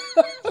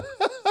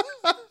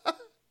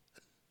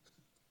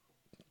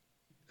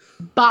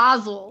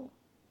basil.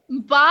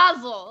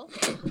 Basil.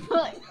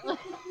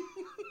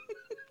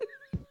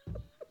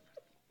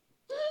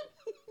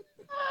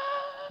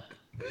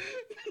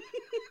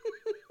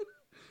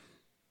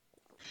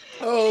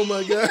 Oh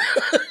my god.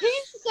 He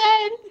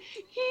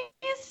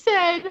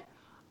said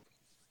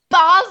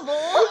basil.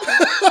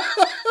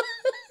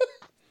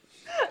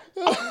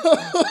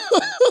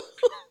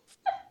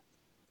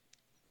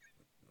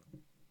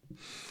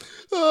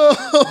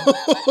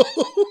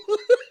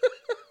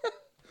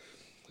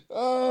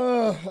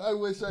 I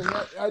wish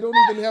I don't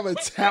even have a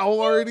towel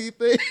or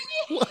anything.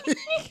 Did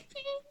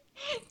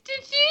you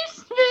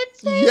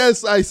spit?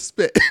 Yes, I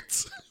spit.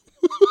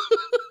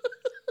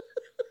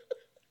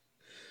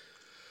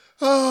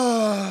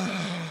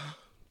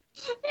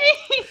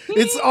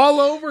 It's all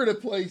over the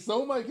place.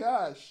 Oh my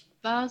gosh.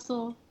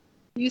 Basil.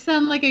 You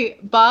sound like a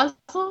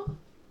basil?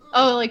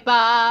 Oh, like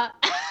ba.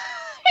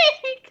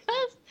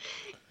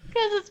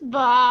 Because it's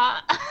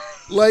ba.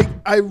 Like,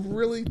 I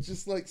really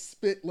just like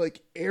spit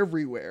like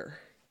everywhere.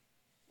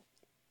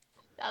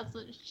 That's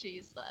what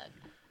she said.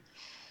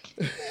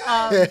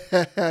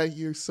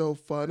 You're so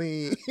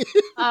funny.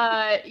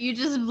 You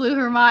just blew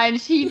her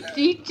mind. She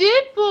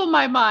did blow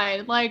my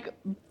mind. Like,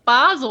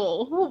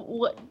 basil.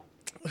 What?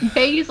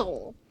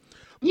 Basil.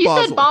 You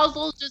said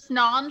basil just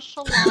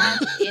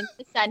nonchalant in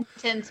the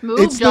sentence. Moved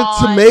on. It's the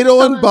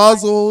tomato and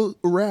basil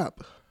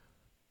wrap.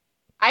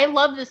 I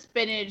love the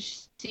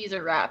spinach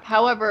Caesar wrap.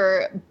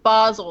 However,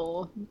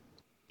 basil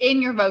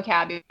in your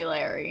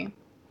vocabulary.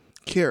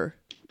 Kira,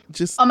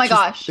 just oh my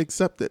gosh,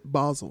 accept it.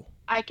 Basil.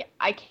 I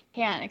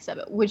can't accept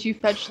it. Would you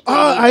fetch?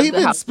 I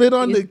even spit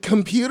on the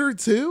computer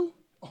too.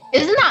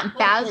 Isn't that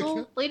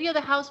basil? Lady of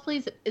the house,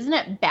 please. Isn't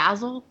it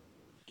basil?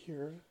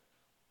 Kira.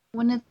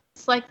 When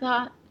it's like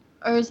that,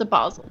 or is it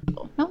basil?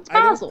 No, it's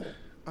basil.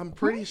 I'm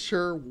pretty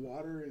sure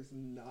water is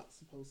not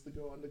supposed to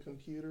go on the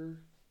computer.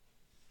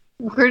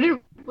 When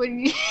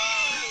you...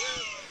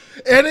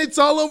 And it's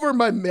all over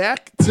my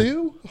Mac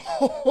too.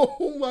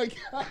 Oh my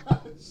gosh.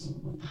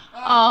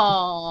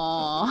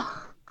 Aww.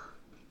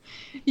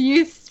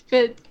 You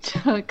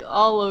took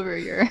all over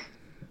your.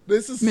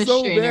 This is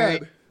machinery. So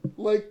bad.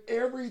 Like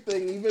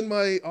everything, even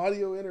my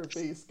audio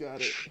interface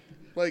got it.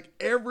 Like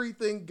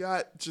everything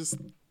got just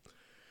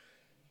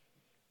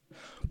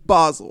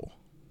basil,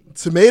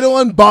 tomato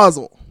and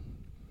basil.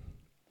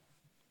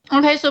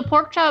 Okay, so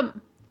Pork Chop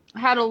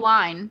has a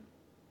line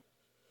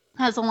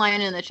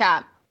in the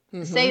chat.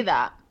 Mm-hmm. Say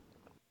that.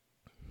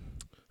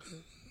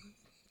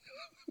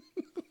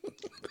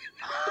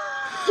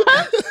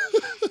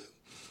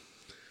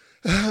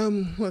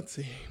 Let's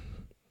see.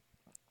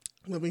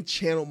 Let me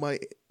channel my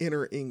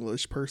inner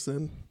English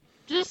person.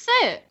 Just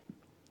say it.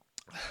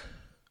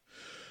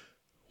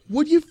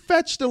 Would you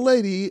fetch the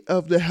lady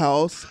of the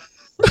house?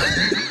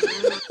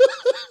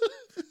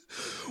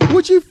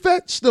 Would you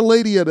fetch the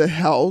lady of the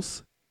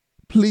house,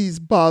 please,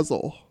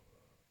 basil?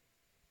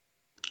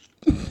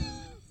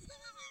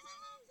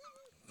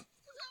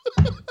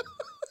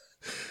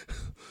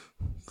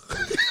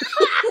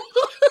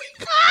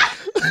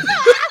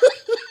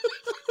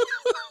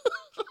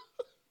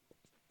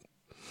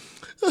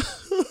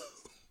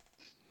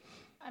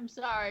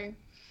 sorry.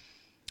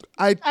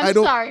 I I'm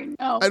don't sorry.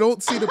 No. I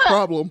don't see the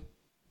problem.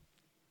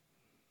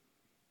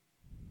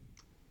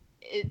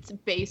 It's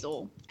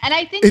basil. And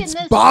I think It's in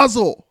this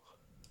basil.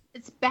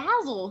 it's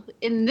basil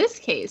in this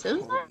case,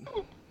 isn't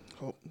it?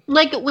 Oh,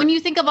 Like when you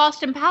think of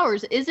Austin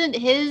Powers, isn't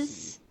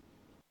his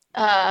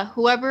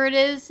whoever it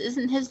is,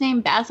 isn't his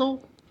name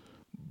Basil?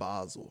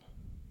 basil.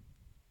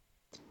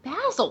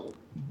 Basil.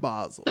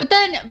 Basil. But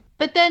then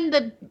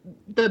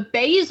the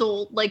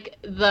basil, like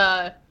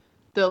the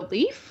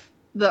leaf,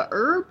 the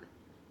herb,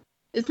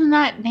 isn't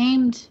that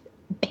named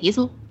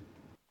basil?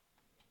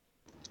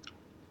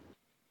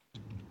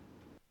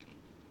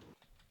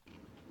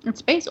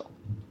 It's basil.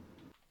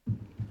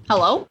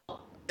 Hello?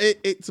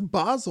 It's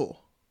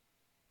basil.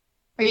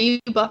 Are you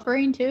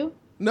buffering too?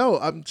 No,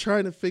 I'm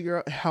trying to figure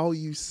out how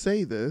you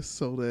say this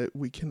so that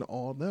we can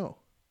all know.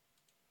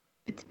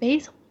 It's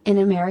basil. In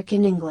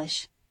American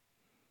English.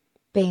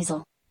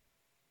 Basil.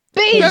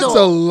 Basil. That's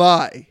a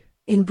lie.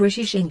 In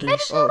British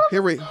English. Oh,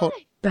 here we hold.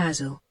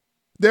 Basil.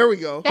 There we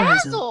go.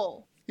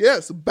 Basil.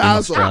 Yes,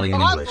 basil. Australian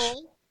Not English.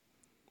 basil.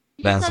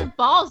 You Basil. said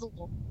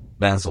basil.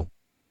 Basil.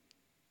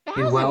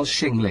 Basil. In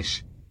Welsh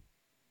English.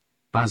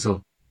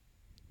 Basil.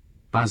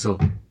 Basil.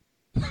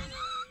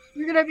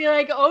 You're gonna be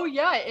like, oh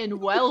yeah, in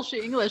Welsh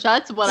English.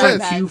 That's what Yes. I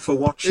Thank you meant. for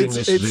watching It's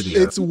this it's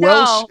video. it's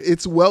Welsh. No.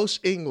 It's Welsh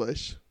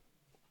English.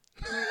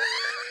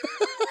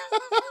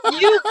 When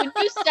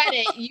you said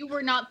it, you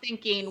were not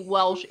thinking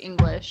Welsh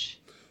English.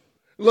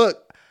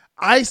 Look,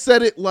 I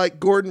said it like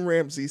Gordon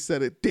Ramsay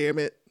said it. Damn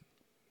it.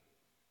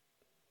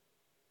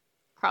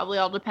 Probably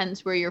all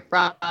depends where you're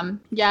from.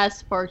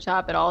 Yes, pork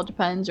chop. It all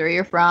depends where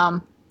you're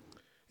from.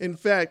 In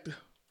fact,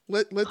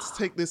 let's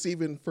take this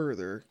even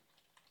further.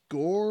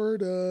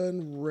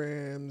 Gordon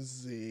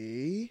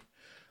Ramsay,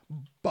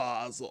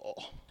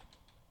 basil.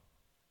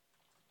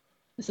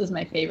 This is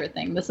my favorite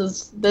thing. This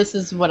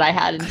is what I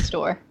had in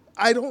store.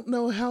 I don't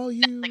know how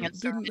you Nothing in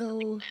store. didn't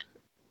know.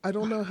 I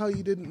don't know how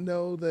you didn't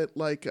know that.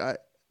 Like I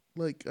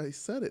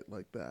said it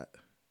like that.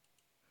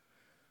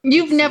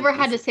 You've Let's see never if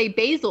had to this- say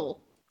basil.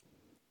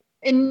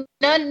 And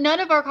none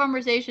of our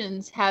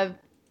conversations have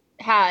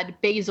had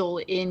basil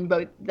in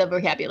both the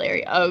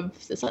vocabulary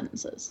of the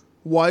sentences.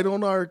 Why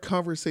don't our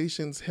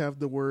conversations have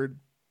the word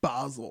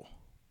basil?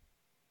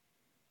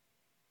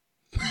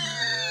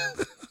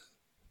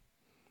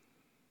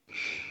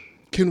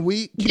 Can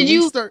we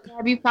start?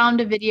 Have you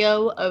found a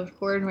video of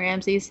Gordon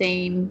Ramsay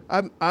saying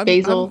I'm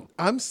basil?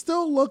 I'm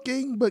still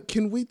looking, but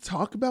can we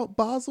talk about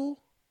basil?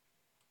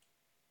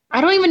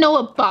 I don't even know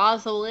what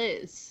basil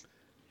is.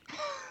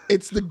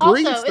 It's the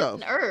green Also, stuff.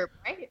 it's an herb,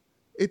 right?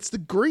 It's the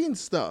green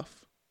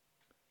stuff.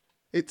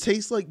 It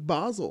tastes like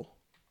basil.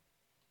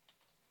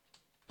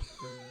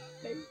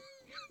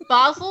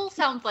 Basil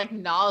sounds like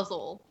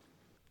nozzle.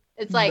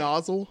 It's like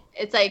nozzle.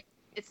 it's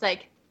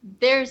like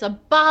there's a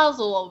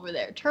basil over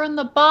there. Turn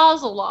the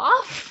basil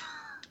off.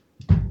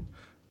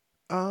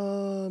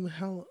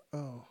 How?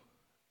 Oh,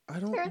 I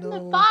don't Turn the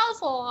know.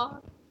 basil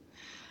off.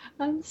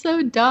 I'm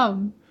so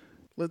dumb.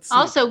 Let's see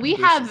Also, if we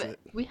this have is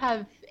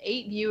it.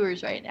 8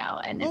 viewers right now,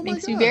 and Oh it my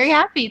makes me gosh. very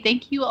happy.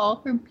 Thank you all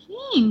for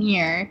being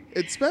here.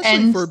 Especially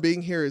and- for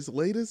being here as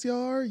late as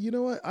y'all are. You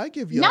know what? I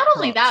give you Not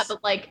only that,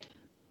 but like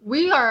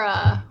we're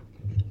a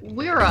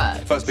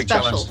First big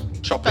special.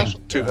 challenge, chopping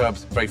special. 2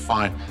 herbs very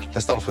fine.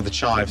 Let's start off with the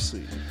chives.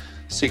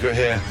 Secret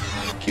here,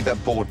 keep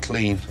that board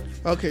clean.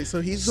 Okay, so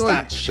he's doing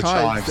Snatch the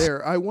chives chives.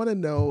 there. I want to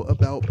know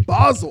about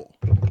basil.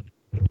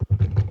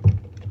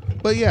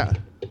 But yeah.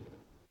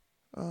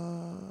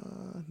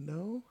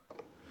 No.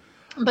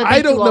 But I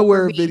thank don't you all know for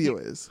where a being video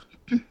here. is.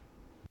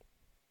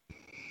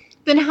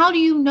 Then how do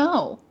you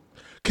know?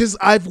 Because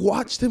I've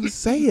watched him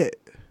say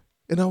it.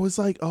 And I was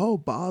like, oh,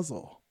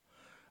 basil.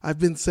 I've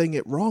been saying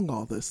it wrong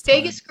all this time.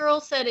 Vegas girl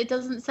said it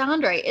doesn't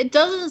sound right. It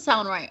doesn't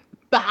sound right.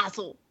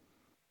 Basil.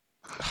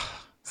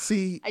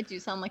 See, I do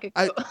sound like a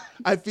I goat.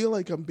 I feel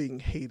like I'm being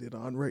hated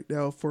on right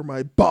now for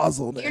my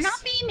basilness. You're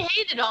not being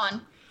hated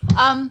on.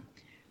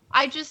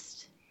 I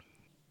just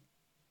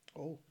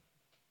Oh.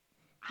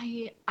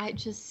 I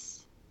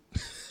just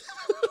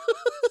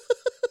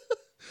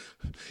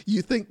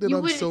You think that You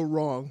I'm would- so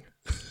wrong.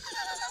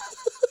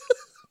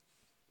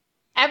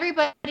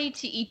 everybody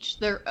to each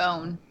their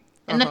own.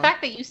 And the Uh-huh.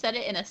 fact that you said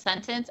it in a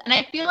sentence, and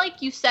I feel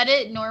like you said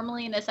it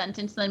normally in a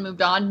sentence and then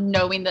moved on,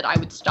 knowing that I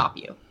would stop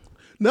you.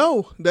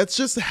 No, that's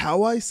just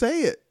how I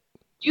say it.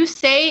 You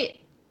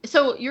say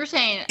so. You're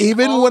saying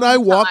Even all when I the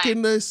walk time.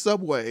 in the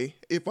subway,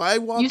 if I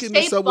walk You in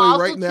the say subway basil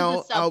right to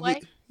now, the I'll be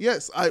subway?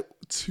 yes, I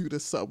to the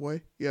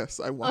subway. Yes,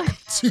 I walk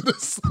to the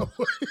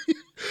subway.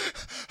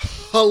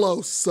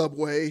 Hello,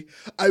 subway.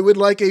 I would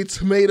like a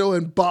tomato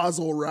and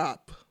basil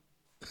wrap.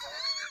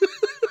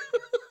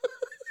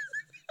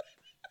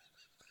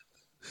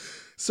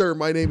 Sir,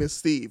 my name is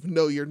Steve.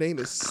 No, your name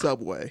is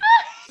Subway.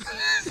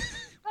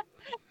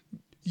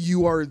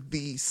 You are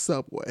the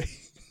Subway.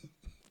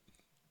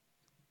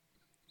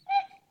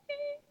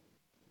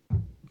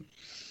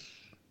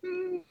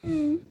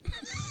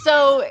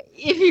 So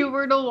if you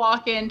were to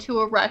walk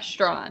into a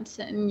restaurant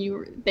and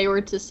they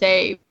were to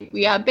say,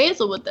 we have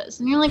basil with this,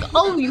 and you're like,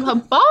 oh, you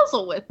have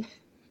basil with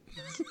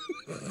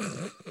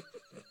it.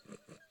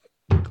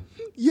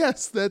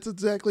 Yes, that's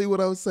exactly what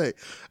I would say.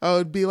 I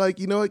would be like,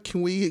 you know what?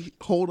 Can we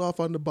hold off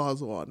on the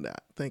basil on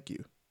that? Thank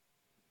you.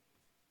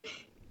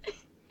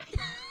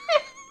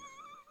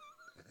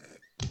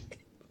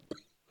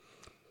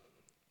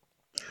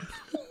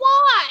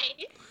 Why?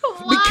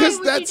 Because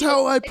would that's you do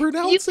how I it?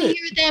 pronounce it.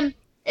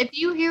 If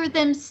you hear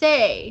them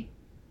say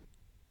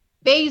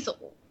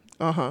basil,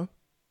 Uh-huh.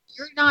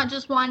 you're not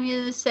just wanting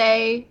to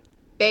say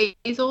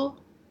basil.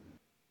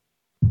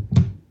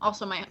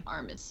 Also, my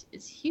arm is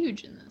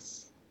huge in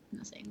this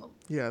angle.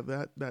 Yeah,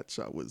 that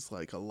shot was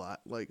like a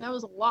lot. Like That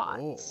was a lot.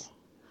 oh,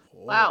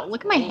 Wow,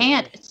 look at my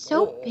hand. It's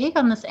so big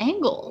on this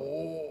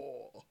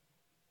angle.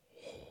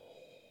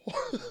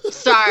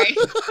 Sorry.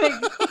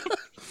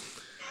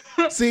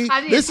 See,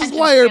 Have the this is attention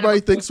why span of everybody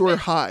a thinks we're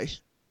goldfish. high.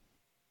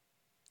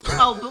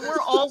 Oh, but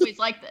we're always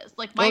like this.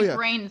 Like my Oh, yeah.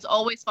 brain is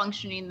always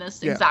functioning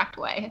this Yeah. exact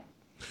way.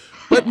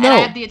 But And I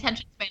no, have the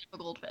attention span of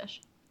a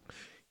goldfish.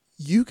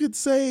 you could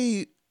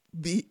say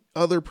the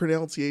other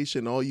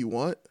pronunciation all you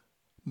want.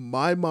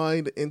 My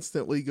mind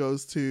instantly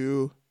goes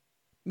to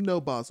no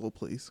basil,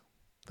 please.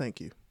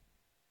 Thank you.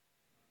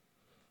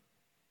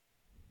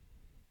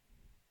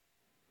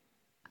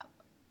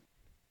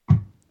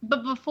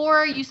 But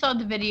before you saw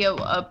the video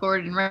of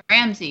Gordon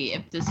Ramsay,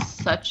 if this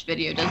such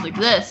video does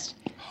exist,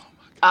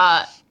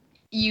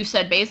 you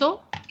said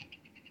basil?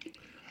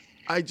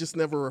 I just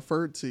never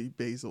referred to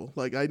basil.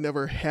 Like I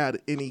never had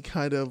any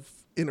kind of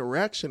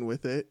interaction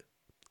with it.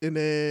 And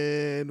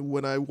then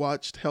when I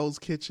watched Hell's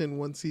Kitchen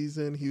one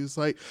season, he was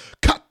like,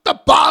 cut the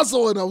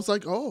basil. And I was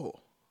like, oh,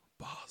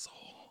 basil.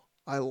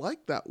 I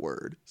like that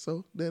word.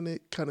 So then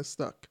it kind of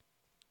stuck.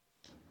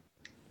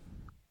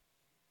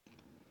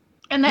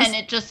 And then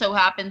it just so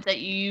happens that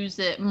you use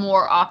it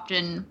more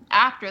often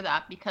after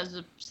that because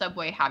of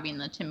Subway having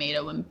the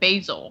tomato and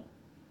basil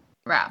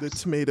wraps. The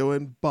tomato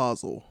and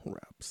basil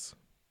wraps.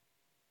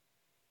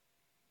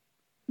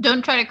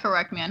 Don't try to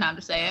correct me on how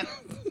to say it.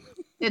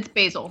 It's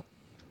basil.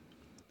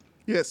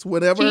 Yes, To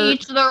whenever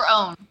each their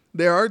own.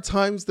 there are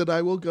times that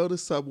I will go to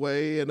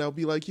Subway and I'll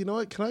be like, you know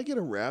what, can I get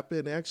a wrap?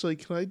 And actually,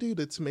 can I do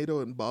the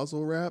tomato and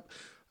basil wrap?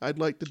 I'd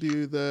like to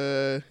do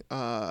the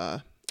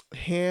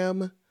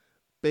ham,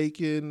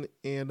 bacon,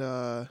 and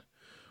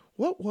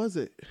what was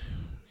it?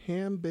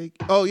 Ham,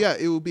 bacon. Oh yeah,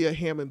 it would be a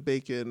ham and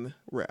bacon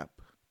wrap.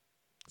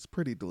 It's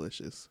pretty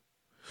delicious.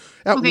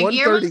 At Okay,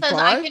 Guillermo says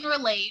I 135. can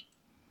relate.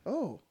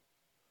 Oh,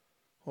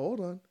 hold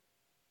on.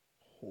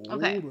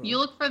 Okay, Hold on. you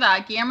look for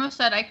that. Guillermo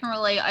said I can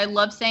relate. I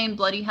love saying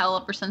bloody hell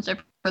ever since I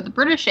for the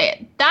British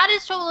shit. That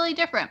is totally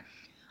different.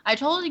 I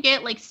totally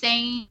get like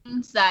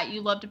sayings that you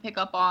love to pick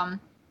up on,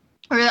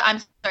 or I'm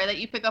sorry, that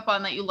you pick up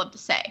on that you love to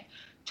say.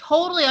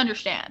 Totally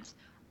understand.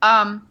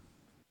 And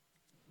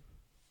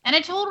I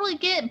totally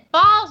get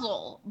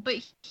basil, but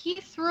he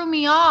threw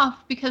me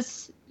off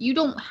because you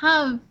don't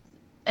have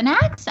an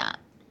accent.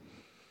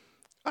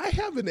 I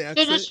have an accent.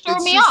 It just threw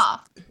It's me just-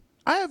 off.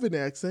 I have an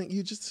accent.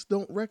 You just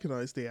don't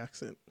recognize the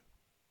accent.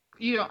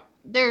 You don't.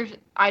 There's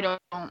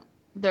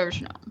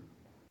no.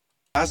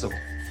 Basil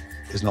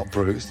is not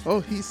bruised. Oh,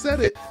 he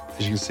said it.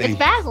 As you can see, It's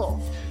basil.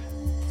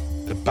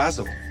 the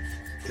basil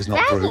is not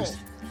Basil. bruised.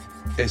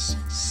 It's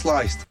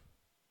sliced.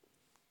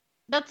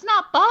 That's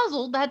not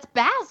basil. That's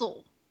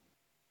basil.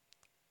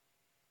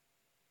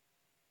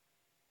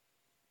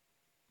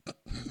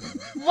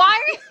 Why?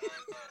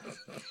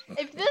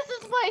 If this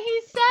is what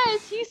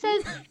he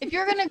says if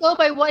you're gonna go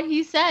by what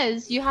he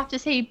says, you have to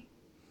say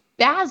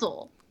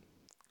basil.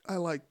 I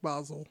like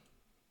basil.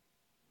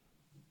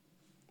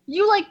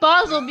 You like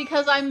basil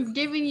because I'm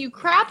giving you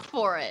crap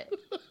for it.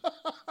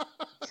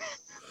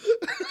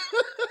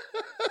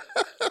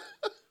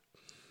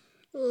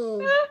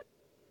 Oh.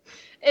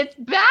 It's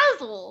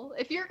basil.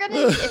 If you're gonna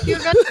use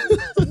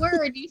the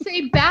word, you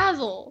say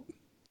basil.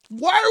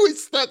 Why are we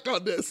stuck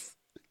on this?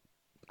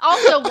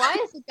 Also, why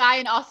is the guy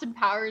in Austin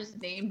Powers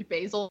named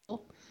Basil?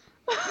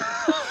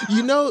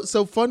 You know,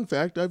 so fun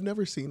fact, I've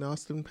never seen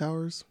Austin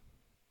Powers.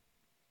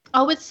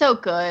 Oh, it's so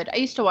good. I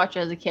used to watch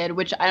it as a kid,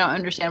 which I don't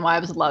understand why I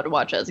was allowed to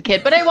watch it as a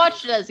kid, but I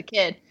watched it as a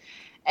kid,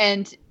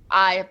 and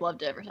I have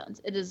loved it ever since.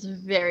 It is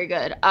very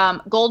good.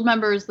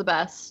 Goldmember is the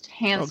best,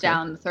 hands Okay.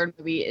 down. The third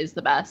movie is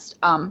the best.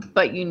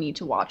 But you need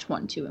to watch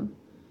 1, 2,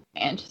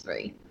 and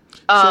 3.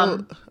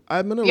 So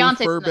I'm gonna Beyonce's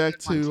refer in the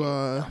back third one, to too,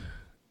 so.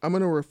 I'm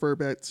gonna refer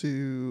back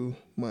to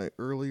my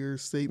earlier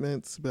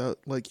statements about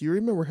like you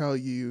remember how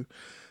you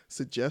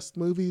suggest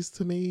movies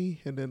to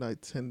me and then I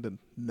tend to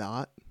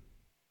not.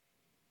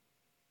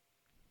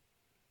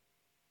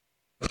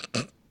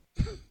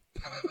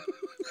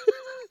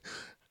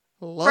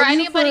 Love For you,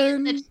 anybody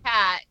in friend. the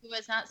chat who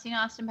has not seen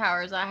Austin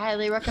Powers, I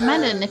highly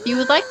recommend it. And if you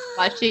would like to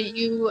watch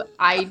it,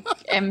 I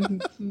am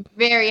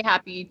very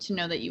happy to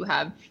know that you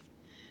have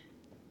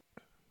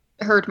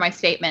heard my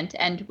statement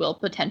and will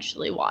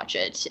potentially watch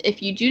it.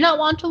 If you do not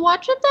want to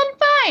watch it,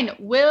 then fine.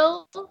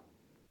 We'll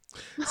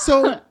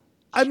So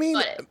I mean,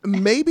 But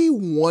maybe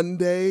one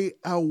day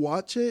I'll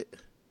watch it,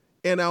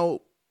 and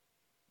I'll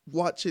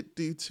watch it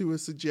due to a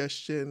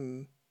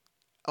suggestion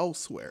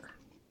elsewhere.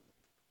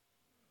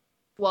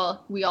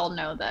 well, we all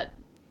know that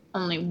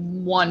only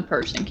one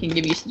person can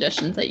give you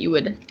suggestions that you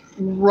would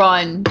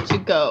run to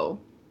go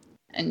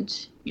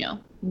and,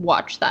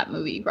 watch that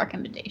movie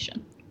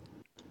recommendation.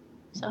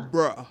 So,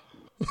 Bruh.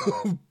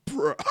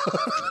 Bruh.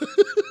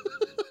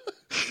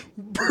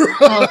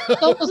 oh, this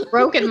almost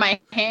broken my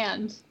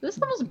hand. This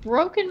almost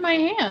broken my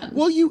hand.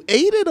 Well, you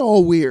ate it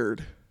all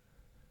weird.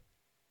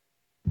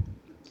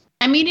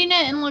 I'm eating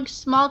it in like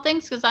small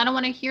things because I don't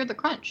want to hear the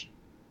crunch.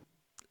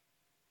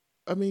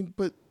 I mean,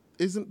 but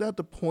isn't that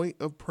the point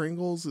of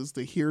Pringles, is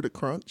to hear the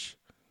crunch?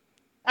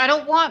 I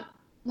don't want.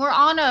 We're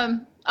on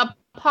a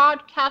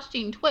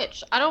podcasting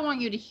Twitch. I don't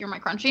want you to hear my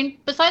crunching.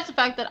 Besides the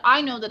fact that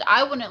I know that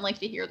I wouldn't like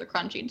to hear the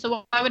crunching,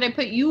 so why would I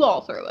put you all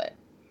through it?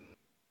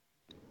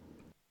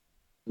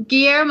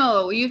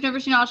 Guillermo, you've never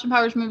seen Austin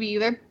Powers movie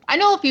either? I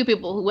know a few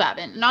people who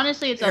haven't, and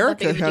honestly, it's not that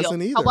big of a Erica hasn't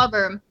deal.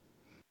 either.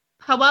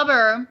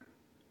 However,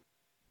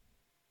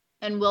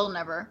 and will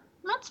never.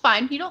 That's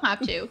fine. You don't have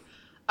to.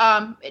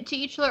 To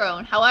each their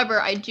own. However,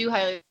 I do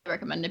highly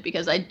recommend it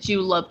because I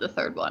do love the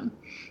third one.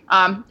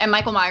 And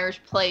Michael Myers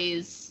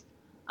plays.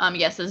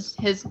 Yes,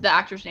 the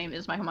actor's name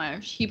is Michael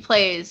Myers. He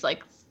plays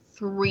like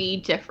 3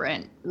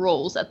 different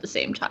roles at the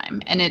same time,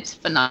 and it's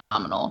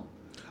phenomenal.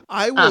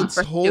 I would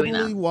for doing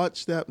totally that.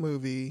 watch that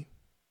movie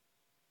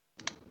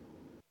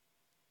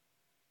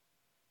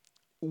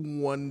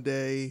one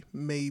day,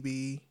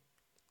 maybe,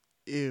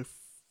 if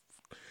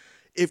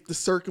the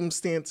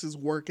circumstances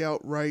work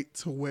out right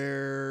to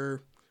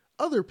where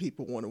other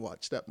people want to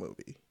watch that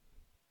movie.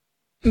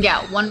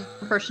 Yeah, one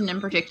person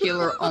in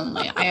particular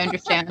only. I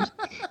understand.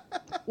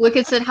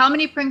 Wicked said, "How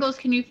many Pringles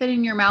can you fit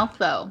in your mouth,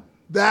 though?"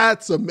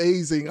 That's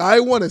amazing. I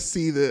want to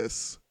see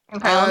this.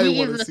 Okay, let me I give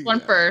wanna this see one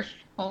that. first.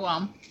 Hold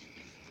on.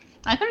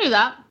 I can do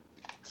that.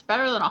 It's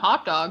better than a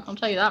hot dog. I'll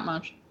tell you that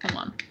much. Hold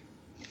on.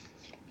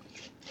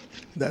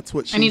 That's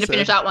what she I need to said.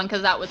 finish that one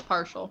because that was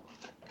partial.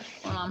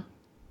 Hold on.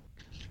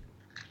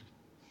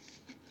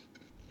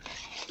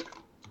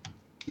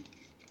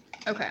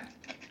 Okay.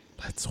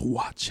 Let's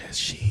watch as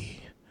she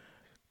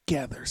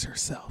gathers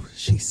herself.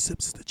 She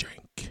sips the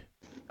drink.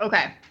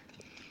 Okay.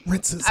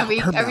 Rinses Are out we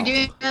her mouth.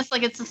 doing this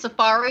like it's a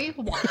safari?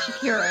 Watch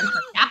Kira in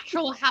her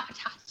natural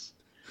habitat.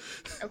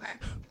 Okay.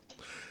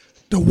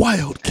 The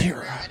wild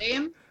Kira.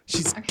 Ready?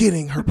 She's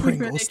getting her I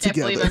Pringles can't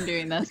believe I'm together.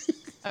 doing this.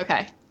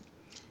 Okay.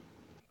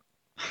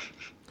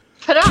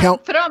 Put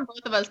it on both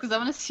of us because I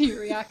want to see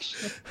your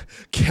reaction.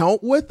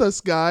 Count with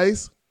us,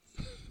 guys.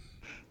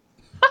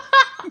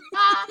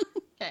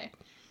 Okay.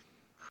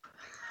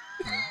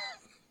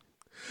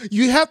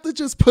 You have to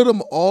just put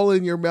them all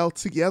in your mouth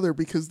together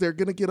because they're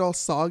gonna get all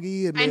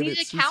soggy. And I then need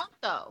it's to count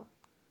though.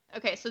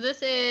 Okay, so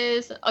this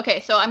is so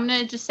I'm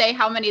gonna just say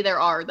how many there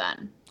are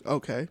then.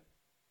 Okay.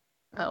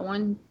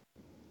 One.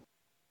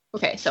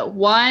 Okay, so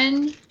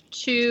 1,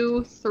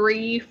 2,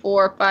 3,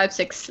 4, 5,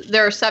 6.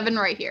 There are 7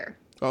 right here.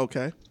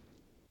 Okay.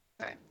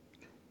 Okay.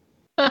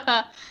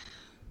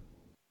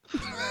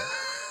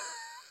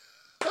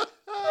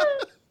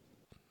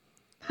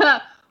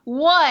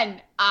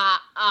 One.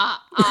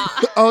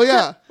 Oh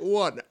yeah.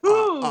 One.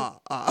 Ooh. I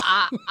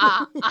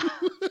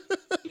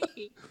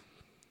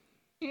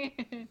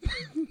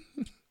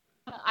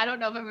don't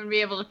know if I'm gonna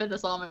be able to fit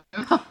this all in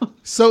my mouth.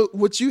 So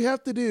what you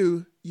have to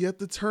do, you have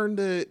to turn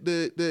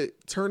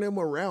turn them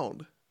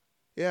around.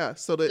 Yeah,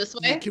 so that This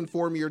way? you can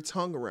form your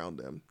tongue around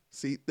them.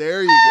 See,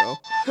 there you go.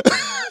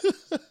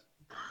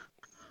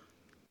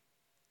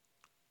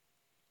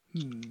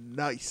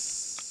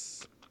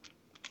 Nice.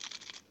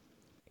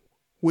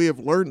 We have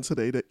learned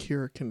today that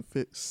Kira can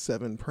fit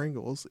 7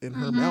 Pringles in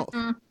her mouth.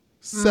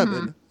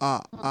 7.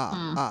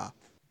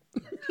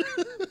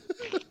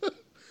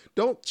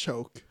 Don't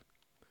choke.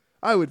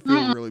 I would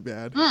feel really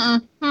bad.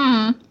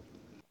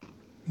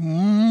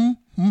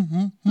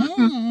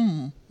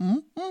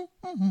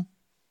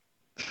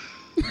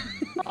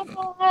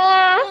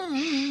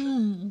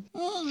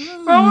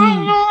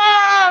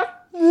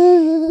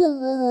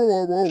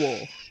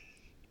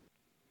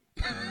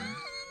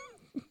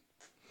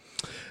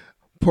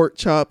 Pork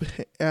Chop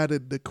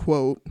added the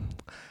quote,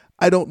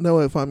 "I don't know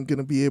if I'm going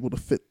to be able to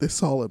fit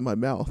this all in my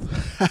mouth."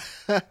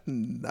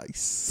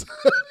 Nice.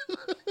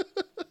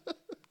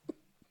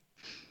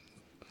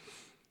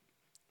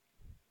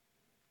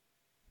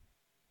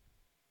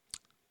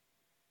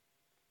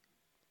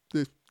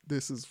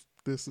 This is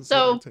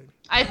So entertaining.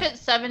 I fit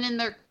 7 in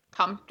there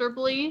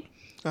comfortably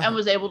Uh-huh. and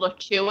was able to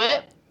chew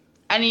it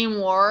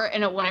anymore,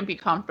 and it wouldn't be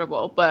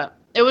comfortable, but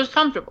it was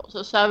comfortable.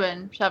 So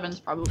 7's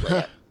probably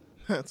it.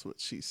 That's what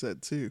she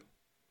said too.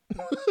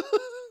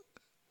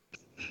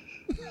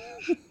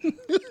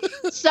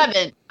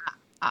 7.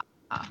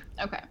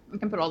 Okay, we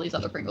can put all these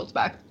other Pringles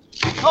back.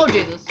 Oh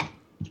Jesus!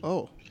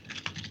 Oh,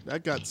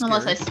 that got scary.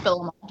 Unless I spill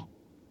them all.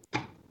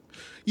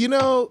 You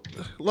know,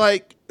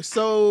 like,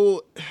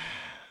 so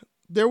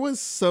there was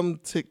some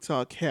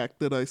TikTok hack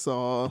that I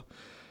saw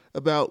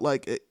about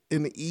like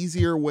an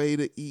easier way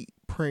to eat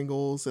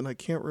Pringles, and I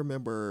can't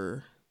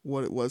remember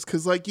what it was.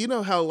 Because, like, you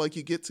know how, like,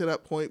 you get to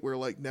that point where,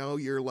 like, now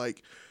you're,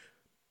 like,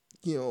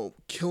 you know,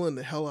 killing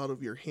the hell out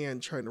of your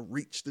hand trying to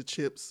reach the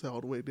chips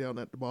all the way down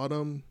at the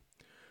bottom.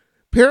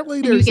 Apparently,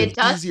 And you there's get an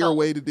dust easier all-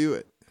 way to do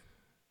it.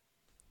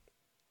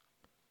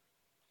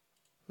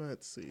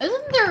 Let's see.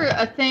 Isn't there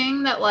a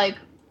thing that, like,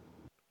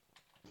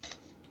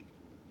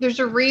 there's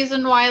a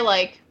reason why,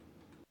 like,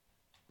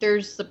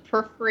 there's the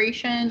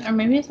perforation, or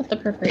maybe it's not the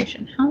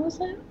perforation. How is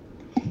it?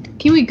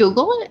 Can we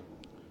Google it?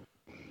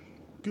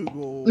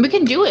 Google. We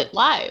can do it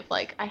live.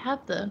 Like, I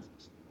have the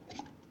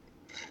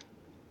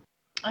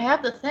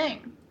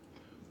thing.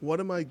 What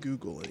am I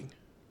Googling?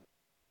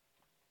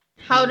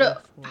 How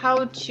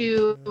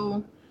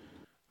to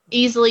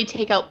easily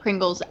take out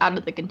Pringles out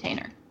of the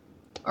container,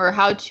 or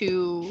how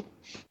to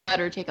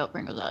better take out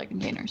Pringles out of the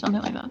container,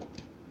 something like that.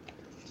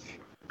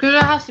 Because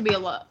there has to be a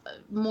lot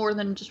more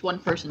than just one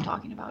person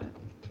talking about it.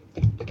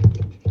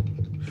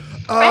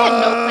 I had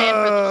no plan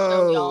for this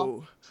show,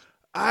 y'all.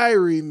 I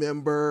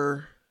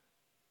remember.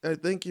 I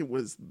think it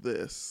was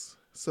this.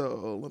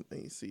 So let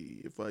me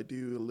see if I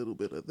do a little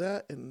bit of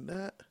that and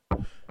that.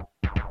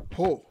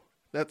 Oh,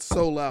 that's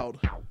so loud.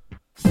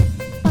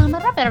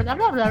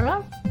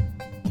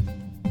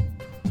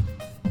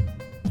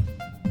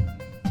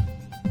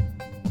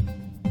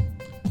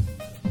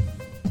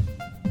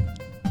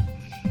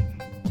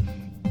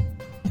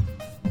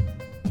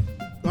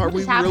 Are What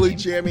we is really happening?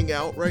 jamming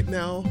out right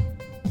now?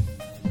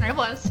 I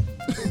was.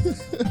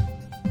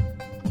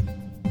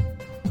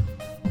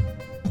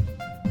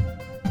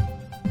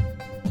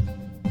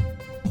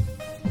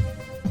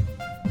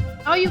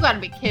 Oh, you gotta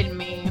be kidding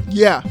me.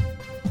 Yeah.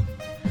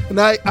 And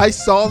I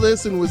saw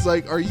this and was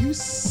like, are you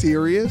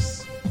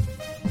serious?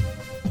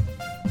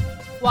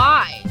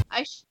 Why?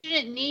 I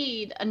shouldn't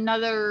need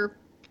another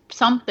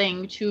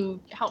something to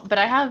help, but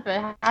I have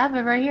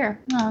it right here.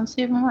 Oh, let's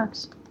see if it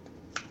works.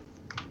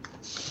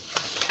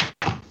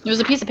 It was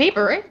a piece of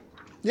paper, right?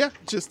 Yeah,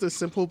 just a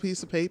simple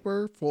piece of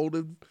paper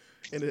folded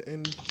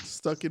and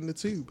stuck in the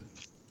tube.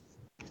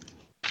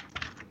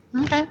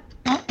 Okay.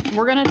 Well,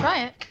 we're gonna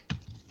try it.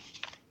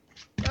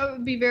 That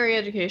would be very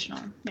educational.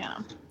 Yeah.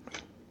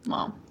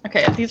 Well,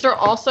 okay. These are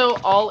also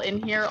all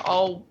in here,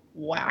 all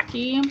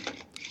wacky.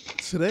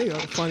 Today on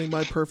Finding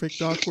My Perfect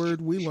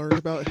Awkward, we learned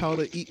about how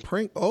to eat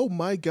prank. Oh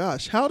my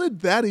gosh, how did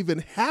that even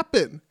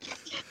happen?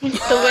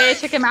 It's the way I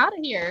took him out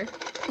of here.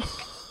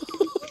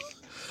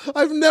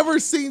 I've never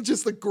seen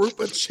just a group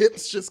of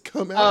chips just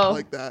come out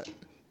like that.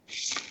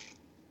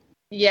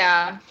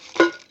 Yeah.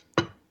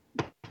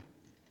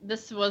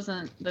 This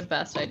wasn't the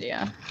best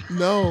idea.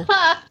 No.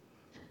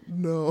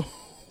 No.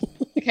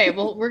 Okay,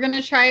 well, we're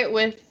gonna try it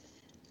with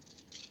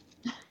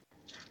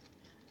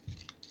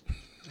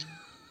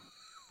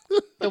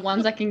the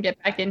ones I can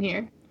get back in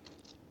here.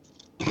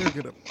 They're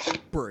gonna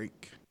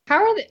break.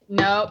 How are they?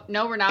 No,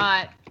 we're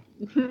not.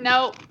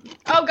 Nope.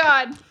 Oh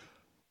God.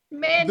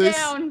 Man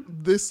down.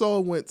 This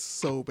all went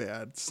so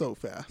bad, so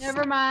fast.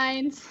 Never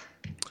mind.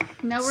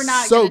 No, we're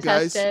not So gonna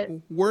guys, test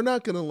it. we're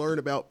not gonna learn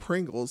about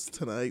Pringles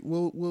tonight.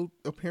 We'll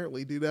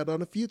apparently do that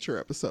on a future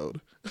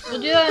episode.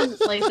 We'll do that in,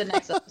 like, the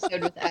next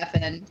episode with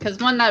FN, because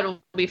one,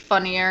 that'll be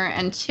funnier,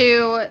 and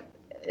two,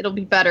 it'll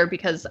be better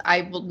because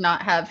I will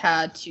not have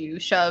had to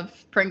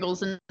shove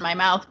Pringles in my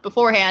mouth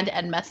beforehand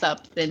and mess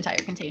up the entire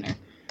container.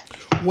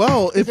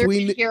 Well, if They're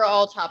we here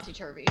all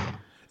topsy-turvy.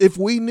 if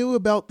we knew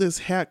about this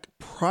hack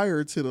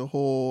prior to the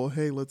whole,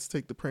 hey, let's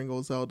take the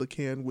Pringles out of the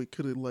can, we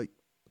could have like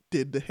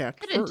did the hack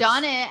Could have first.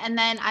 done it, and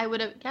then I would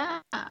have. Yeah,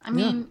 I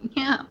mean,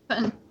 yeah.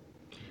 But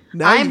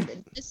Now you-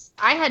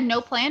 I had no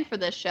plan for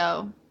this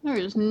show. There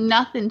was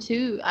nothing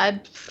to.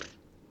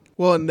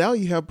 well, and now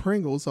you have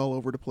Pringles all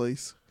over the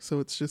place,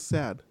 so it's just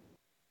sad.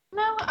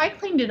 No, I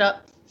cleaned it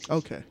up.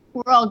 Okay,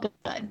 We're all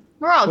good.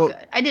 We're all Well,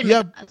 good. I didn't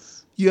yeah. make a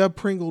mess. you have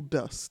Pringle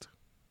dust.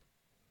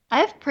 I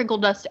have Pringle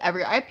dust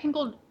everywhere. I have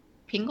Pingle.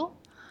 Pingle.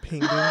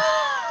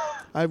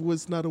 I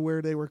was not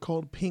aware they were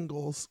called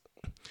Pingles.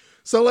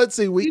 So let's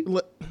see.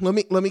 Let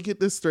me get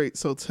this straight.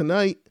 So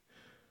tonight,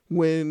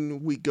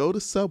 when we go to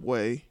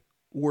Subway,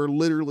 we're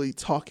literally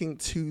talking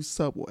to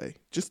Subway.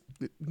 Just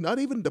not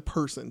even the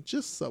person,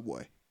 just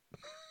Subway.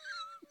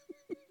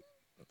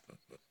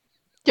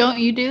 Don't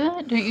you do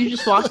that? Don't you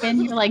just walk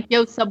in? You're like,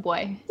 "Yo,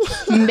 Subway,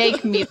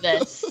 make me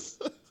this,"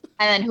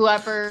 and then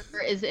whoever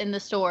is in the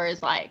store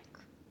is like,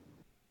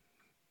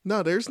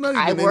 No, there's not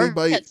 "I even work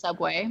anybody. at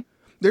Subway."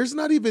 There's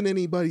not even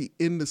anybody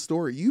in the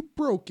store. You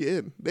broke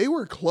in. They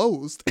were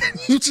closed.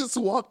 You just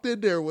walked in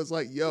there and was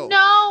like, yo. No,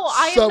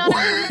 I am not a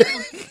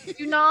Subway.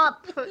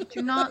 criminal.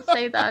 Do not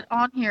say that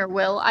on here,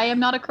 Will. I am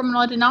not a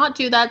criminal. I did not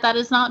do that. That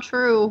is not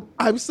true.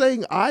 I'm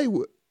saying I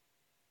would.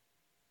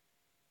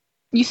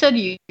 You said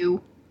you.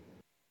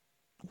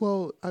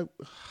 Well,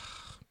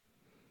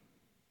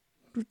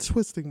 you're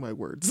twisting my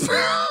words.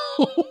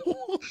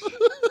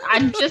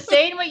 I'm just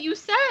saying what you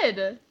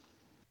said.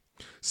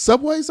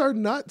 Subways are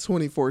not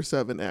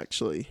 24/7,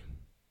 actually.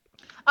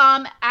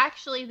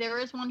 Actually, there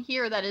is one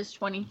here that is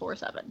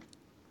 24/7.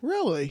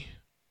 Really?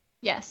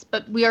 Yes,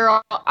 but we are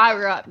all. I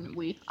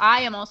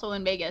am also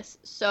in Vegas,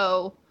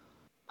 so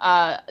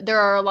there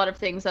are a lot of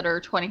things that are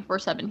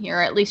 24/7 here,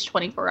 at least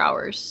 24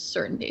 hours,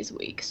 certain days a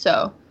week.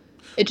 So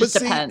it just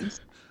But see,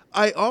 depends.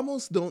 I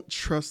almost don't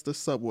trust the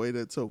subway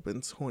that's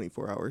open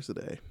 24 hours a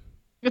day.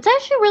 It's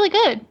actually really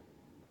good.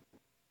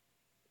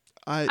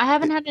 I I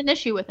haven't had an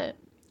issue with it.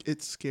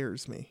 It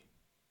scares me.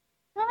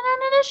 I haven't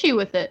had an issue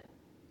with it.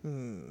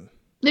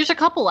 There's a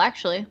couple,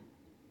 actually.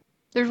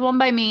 There's one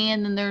by me,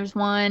 and then there's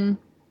one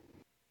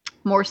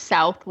more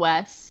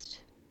southwest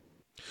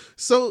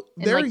So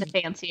in there, like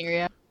the fancy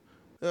area.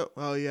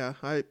 oh yeah,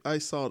 I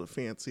saw the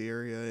fancy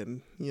area,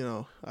 and you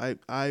know, I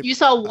You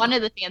saw one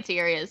of the fancy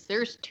areas.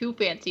 There's two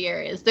fancy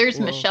areas. There's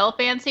Well- Michelle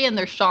Fancy and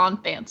there's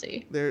Sean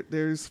Fancy.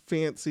 there's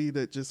fancy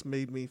that just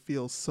made me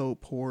feel so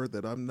poor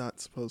that I'm not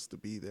supposed to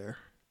be there.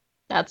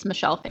 That's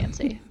Michelle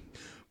Fancy.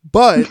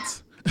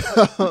 But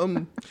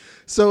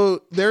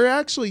so there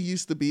actually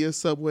used to be a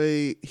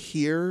subway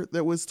here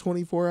that was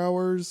 24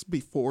 hours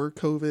before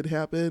COVID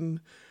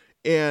happened.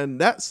 And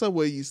that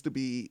subway used to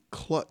be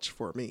clutch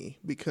for me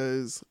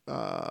because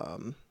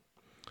when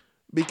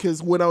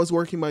I was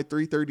working my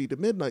 3:30 to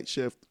midnight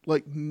shift,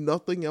 like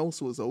nothing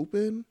else was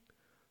open.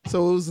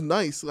 So it was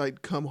nice.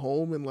 I'd come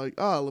home and like,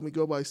 let me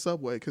go by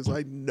Subway because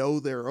I know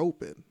they're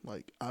open.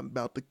 Like I'm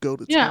about to go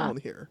to town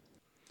here.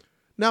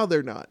 Now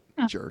they're not,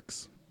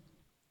 jerks.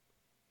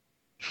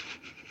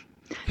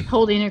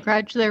 Holding a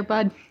grudge there,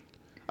 bud.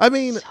 I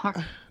mean,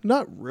 Sorry.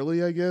 not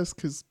really, I guess,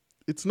 because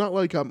it's not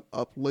like I'm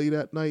up late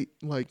at night.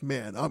 Like,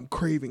 man, I'm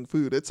craving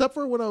food. Except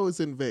for when I was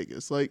in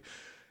Vegas. Like,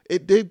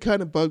 it did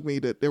kind of bug me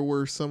that there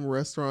were some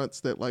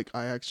restaurants that like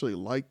I actually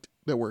liked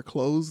that were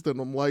closed, and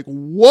I'm like,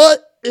 what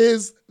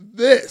is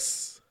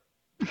this?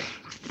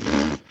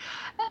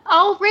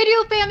 Oh,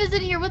 Radio Fam is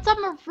in here. What's up,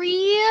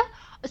 Marie?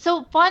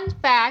 So, fun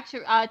fact,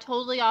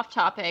 totally off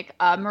topic.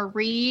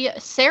 Marie,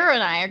 Sarah,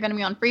 and I are going to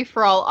be on Free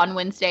For All on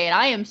Wednesday, and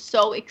I am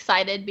so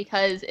excited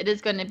because it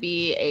is going to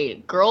be a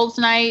girls'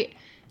 night,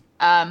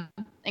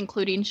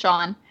 including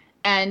Sean,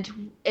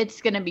 and it's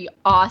going to be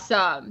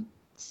awesome.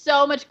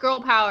 So much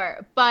girl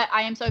power, but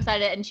I am so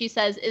excited. And she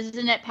says,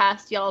 "Isn't it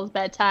past y'all's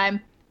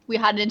bedtime?" We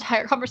had an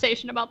entire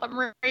conversation about that,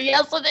 Marie.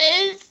 Yes, it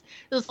is.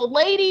 This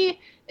lady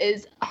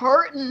is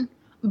hurting,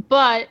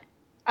 but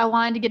I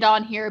wanted to get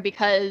on here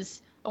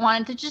because I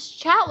wanted to just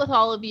chat with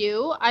all of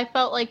you. I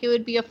felt like it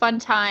would be a fun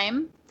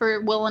time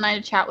for Will and I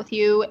to chat with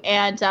you,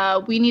 and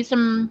we need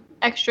some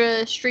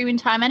extra streaming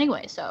time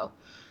anyway. So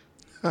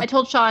I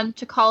told Sean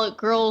to call it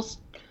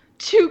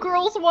Two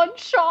Girls, One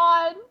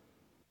Sean.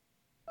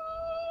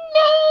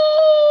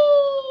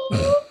 No!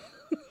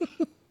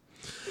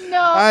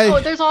 No,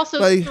 there's also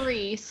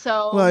three,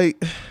 so...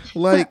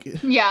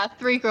 yeah,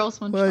 3 girls,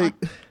 1 Sean.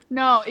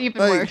 No,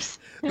 even worse.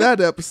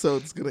 That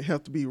episode's going to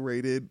have to be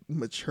rated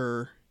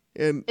mature.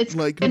 And It's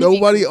like gonna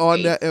nobody be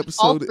on great. that All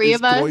episode three is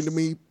of us- going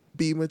to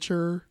be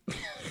mature.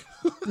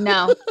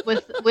 No,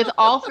 with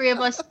all 3 of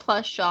us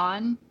plus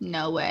Sean,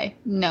 no way.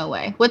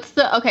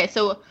 Okay,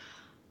 so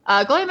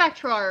going back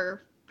to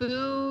our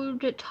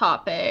food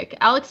topic,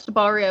 Alex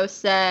DeBarrio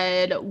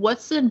said,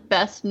 "What's the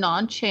best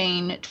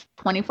non-chain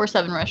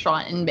 24/7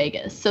 restaurant in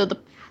Vegas?" So the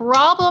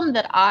problem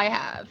that I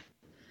have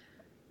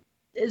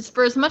is,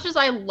 for as much as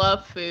I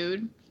love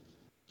food,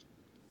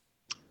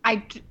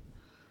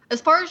 as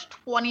far as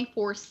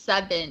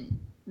 24/7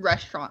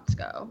 restaurants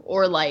go,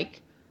 or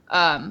like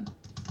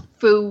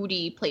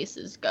foodie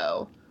places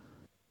go,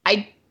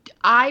 I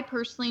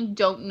personally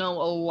don't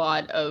know a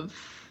lot of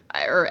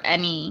or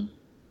any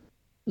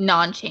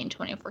non-chain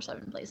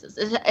 24/7 places.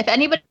 If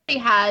anybody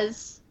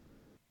has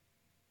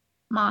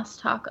Mas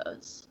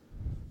tacos,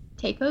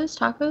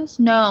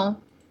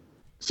 no.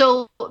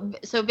 So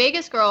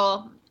Vegas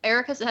girl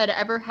Erica said,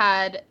 ever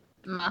had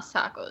Mas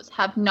tacos?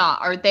 Have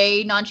not. Are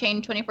they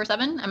non-chain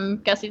 24/7? I'm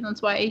guessing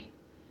that's why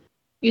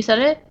you said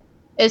it.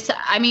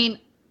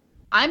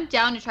 I'm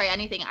down to try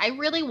anything. I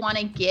really want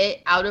to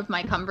get out of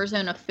my comfort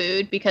zone of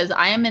food because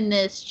I am in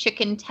this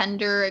chicken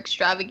tender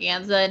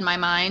extravaganza in my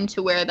mind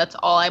to where that's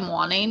all I'm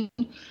wanting.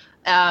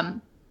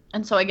 And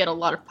so I get a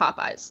lot of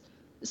Popeyes.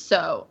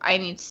 So I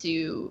need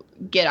to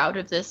get out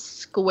of this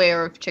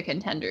square of chicken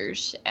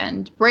tenders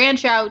and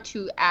branch out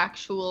to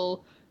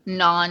actual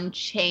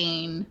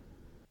non-chain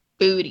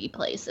foodie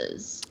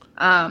places.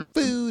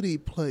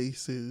 Foodie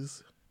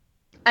places.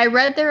 I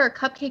read there are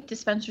cupcake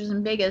dispensers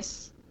in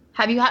Vegas.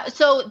 Have you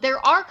so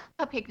there are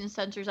cupcake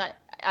dispensers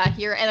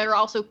here, and there are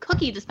also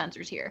cookie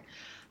dispensers here.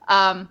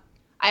 I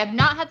have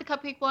not had the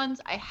cupcake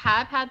ones. I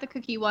have had the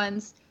cookie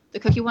ones. The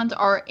cookie ones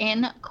are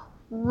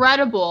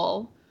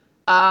incredible.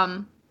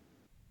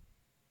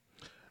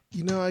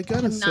 You know, I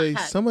gotta say,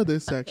 some of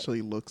this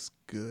actually looks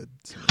good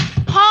to me.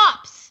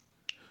 Pops!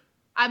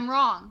 I'm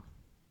wrong.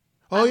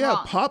 Oh, I'm yeah,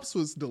 wrong. Pops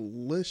was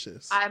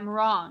delicious. I'm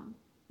wrong.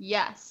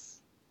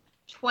 Yes.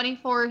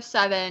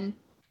 24/7.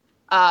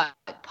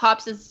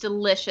 Pops is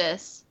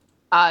delicious.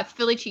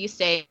 Philly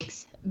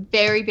cheesesteaks,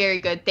 very, very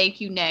good. Thank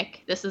you,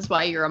 Nick. This is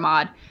why you're a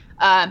mod.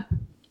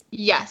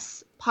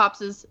 Yes,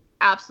 Pops is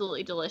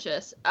absolutely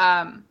delicious.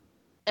 And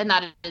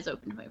that is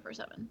open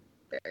 24/7.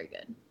 Very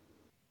good.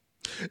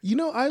 You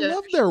know, I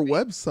love their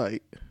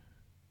website.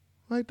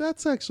 Like,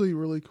 that's actually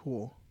really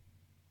cool.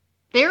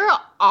 They're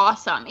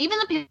awesome. Even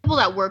the people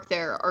that work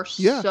there are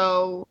Yeah.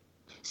 so.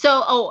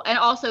 Oh, and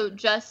also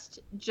just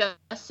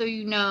so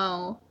you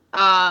know,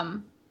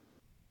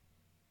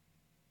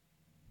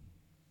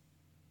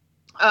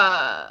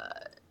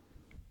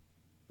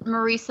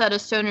 Marie said a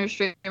stoner's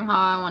dream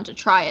how I want to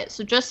try it.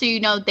 So just so you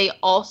know, they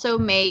also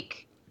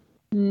make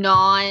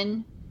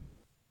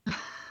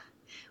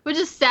which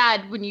is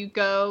sad when you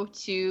go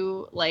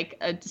to like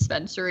a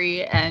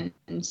dispensary and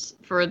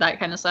for that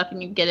kind of stuff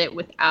and you get it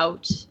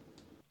without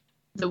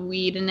the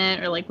weed in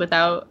it or like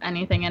without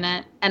anything in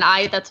it. And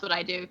that's what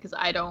I do because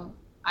I don't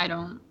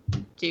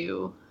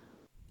do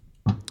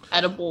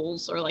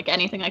edibles or like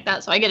anything like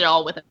that. So I get it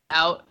all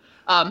without.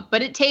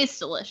 But it tastes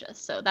delicious,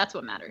 so that's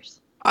what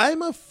matters.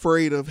 I'm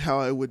afraid of how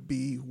I would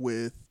be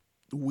with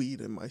weed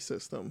in my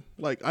system.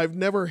 Like I've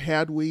never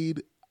had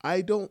weed.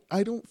 I don't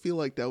feel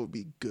like that would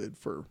be good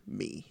for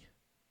me.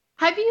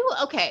 Have you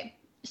okay,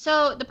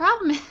 so the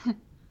problem is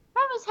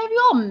have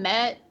you all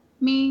met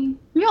me?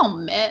 Have you all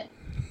met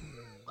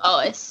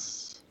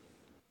us?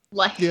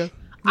 Like Yeah.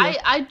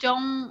 I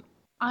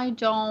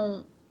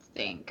don't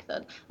think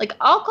that like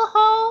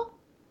alcohol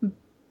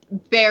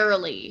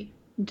barely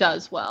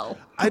does well.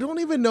 I don't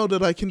even know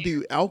that I can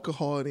do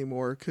alcohol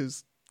anymore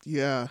because,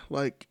 yeah,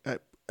 like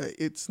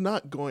it's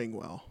not going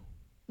well.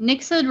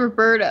 Nick said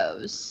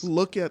Roberto's.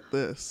 Look at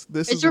this.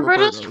 This Is is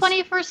Roberto's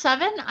Roberto's.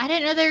 24/7? I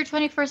didn't know they were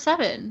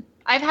 24/7.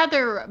 I've had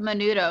their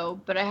Menudo,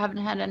 but I haven't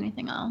had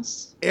anything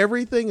else.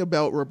 Everything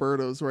about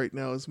Roberto's right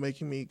now is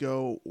making me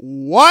go,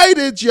 why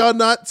did y'all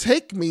not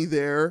take me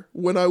there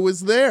when I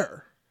was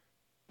there?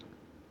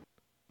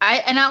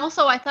 I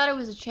thought it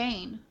was a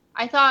chain.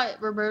 I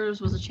thought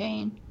Roberto's was a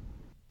chain.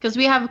 Because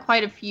we have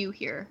quite a few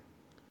here.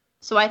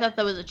 So I thought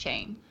that was a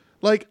chain.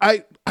 Like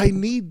I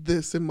need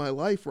this in my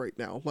life right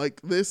now.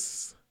 Like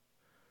this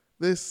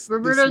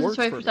Roberto's is works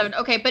for 24/7. me.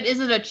 Okay, but is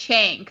it a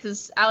chain?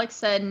 Because Alex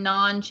said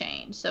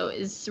non-chain. So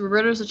is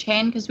Roberto's a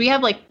chain? Because we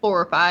have like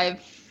 4 or 5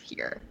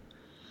 here.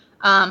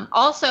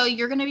 Also,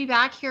 you're going to be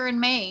back here in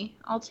May.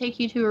 I'll take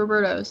you to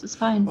Roberto's. It's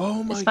fine.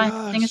 Oh my It's fine.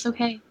 I think gosh. it's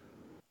okay.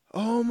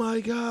 Oh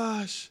my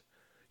gosh.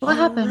 What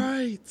You're happened?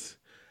 right.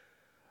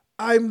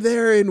 I'm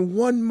there in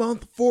 1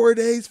 month, 4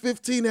 days,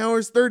 15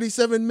 hours,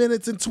 37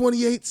 minutes, and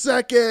 28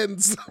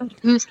 seconds.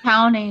 Who's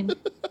counting?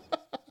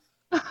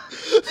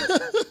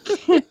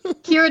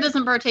 Kira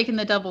doesn't partake in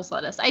the doubles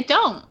lettuce. I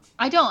don't.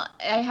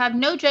 I have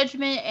no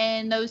judgment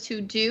in those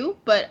who do,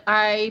 but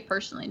I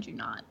personally do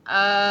not.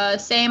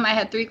 Same. I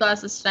had 3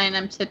 glasses tonight and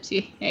I'm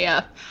tipsy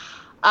AF.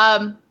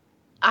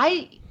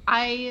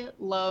 I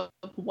love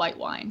white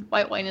wine.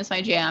 White wine is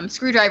my jam.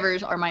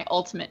 Screwdrivers are my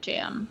ultimate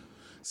jam.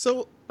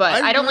 So,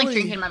 But I don't like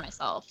drinking by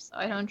myself, so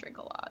I don't drink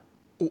a lot.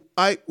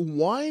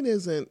 Wine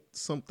isn't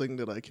something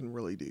that I can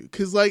really do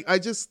because, like,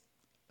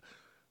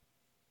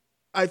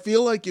 I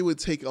feel like it would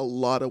take a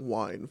lot of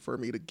wine for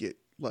me to get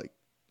like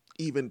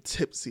even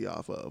tipsy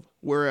off of.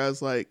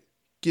 Whereas, like,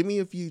 give me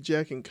a few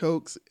Jack and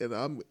Cokes and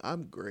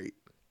I'm great.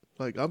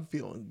 Like, I'm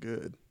feeling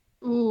good.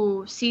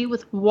 Ooh, see,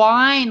 with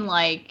wine,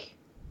 like,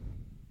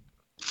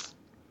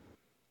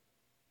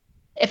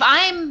 if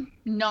I'm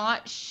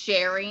not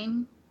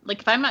sharing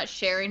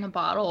a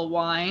bottle of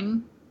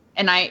wine,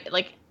 and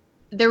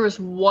there was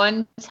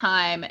one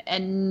time,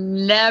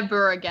 and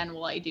never again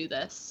will I do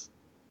this.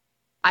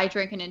 I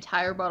drank an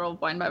entire bottle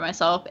of wine by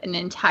myself, an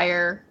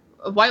entire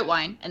white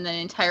wine, and then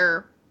an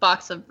entire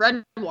box of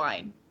red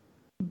wine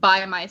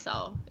by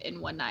myself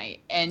in one night,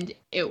 and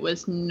it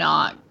was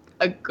not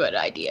a good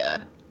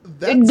idea.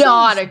 That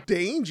sounds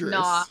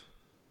dangerous.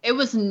 It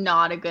was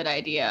not a good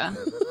idea.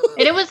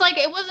 And it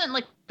wasn't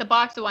like the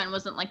box of wine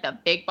wasn't like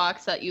that big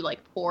box that you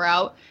like pour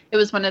out. It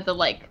was one of the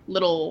like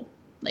little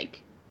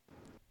like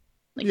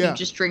Yeah. you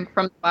just drink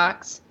from the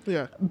box.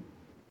 Yeah.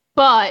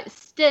 But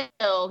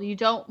still,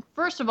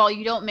 first of all,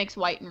 you don't mix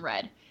white and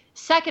red.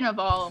 Second of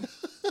all,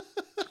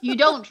 you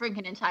don't drink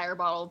an entire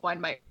bottle of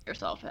wine by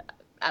yourself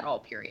at all,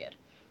 period.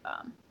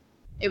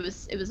 It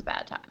was a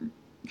bad time.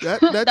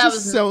 That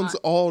just sounds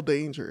all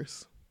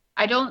dangerous.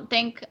 I don't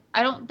think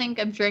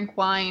I've drank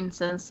wine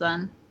since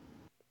then.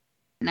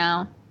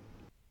 No.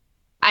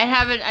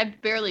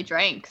 I've barely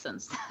drank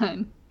since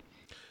then.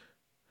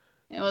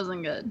 It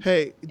wasn't good.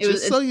 Hey,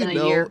 just so you been a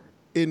know, year.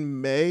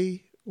 in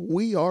May,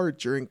 we are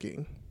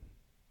drinking.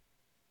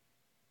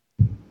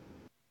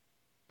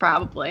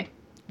 Probably.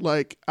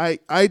 Like,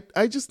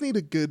 I just need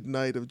a good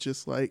night of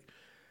just like,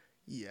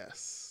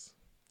 yes,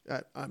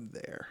 I'm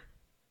there.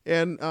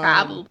 And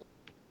Probably.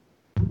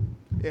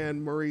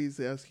 And Marie's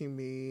asking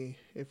me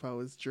if I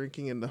was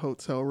drinking in the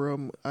hotel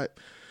room. Were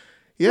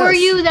Yes.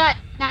 you that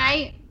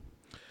night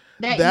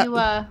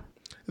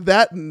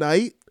That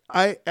night,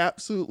 I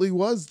absolutely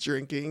was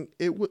drinking.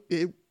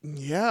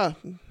 Yeah.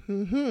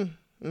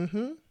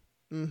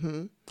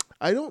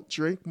 I don't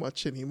drink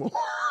much anymore.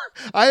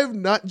 I have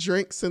not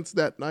drank since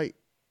that night.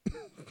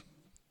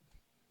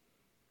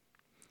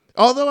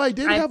 Although I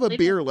did have a believe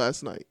beer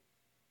last night.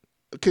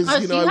 Because, Oh,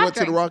 you so know, you I have went to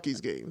the drank.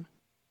 Rockies game.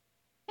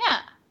 Yeah.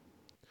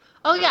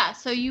 Oh yeah,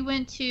 so you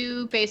went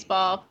to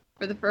baseball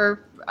for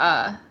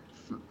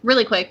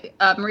really quick,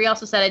 Marie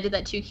also said, I did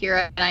that too,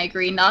 Kira, and I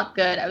agree, not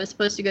good. I was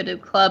supposed to go to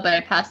the club, but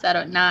I passed out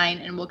at 9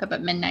 and woke up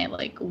at midnight.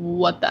 Like,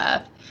 what the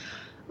F?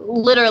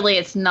 Literally,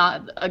 it's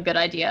not a good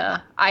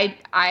idea.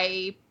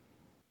 I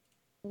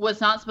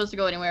was not supposed to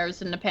go anywhere. It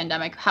was in the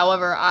pandemic.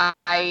 However,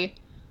 I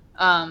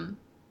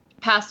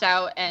passed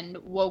out and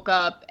woke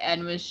up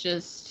and was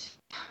just,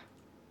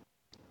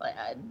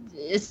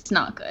 it's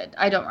not good.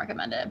 I don't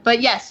recommend it.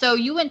 But yes, so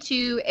you went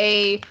to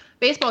a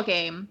baseball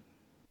game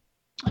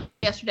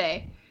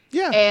yesterday.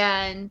 Yeah.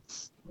 And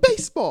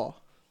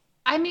baseball.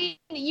 I mean,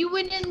 you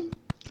went in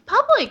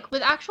public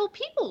with actual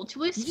people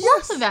to a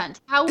sports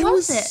event. How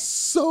was it?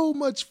 So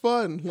much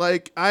fun.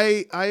 Like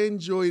I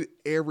enjoyed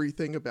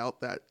everything about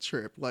that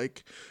trip.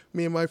 Like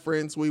me and my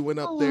friends, we went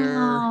up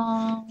there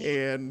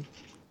and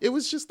it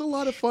was just a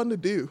lot of fun to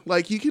do.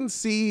 Like you can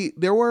see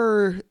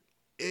you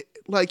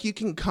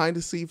can kind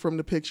of see from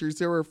the pictures,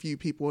 there were a few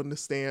people in the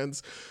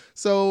stands.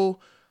 So,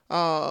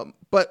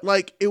 but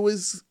like it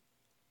was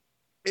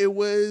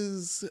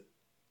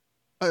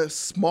a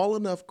small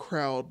enough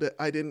crowd that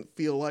I didn't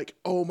feel like,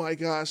 oh my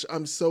gosh,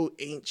 I'm so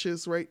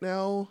anxious right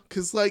now.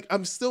 Cause like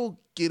I'm still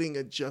getting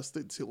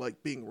adjusted to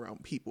like being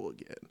around people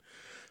again.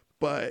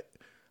 But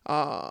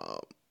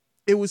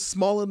it was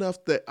small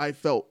enough that I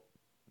felt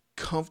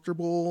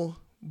comfortable,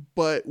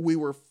 but we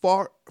were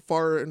far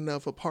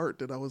enough apart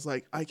that I was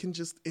like, I can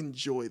just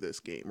enjoy this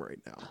game right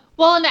now.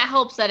 Well, and it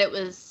helps that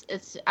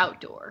it's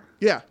outdoor.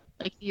 Yeah.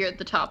 Like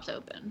the top's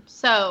open.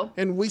 So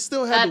and we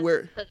still had to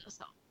wear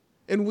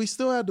And we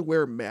still had to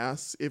wear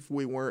masks if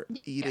we weren't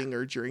eating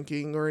or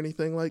drinking or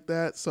anything like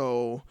that.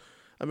 So,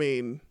 I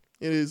mean,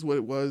 it is what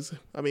it was.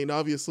 I mean,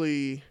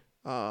 obviously,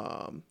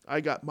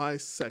 I got my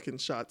second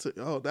shot.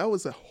 That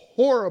was a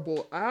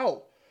horrible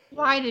ow.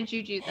 Why did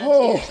you do that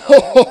to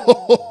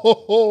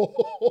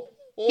yourself?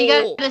 He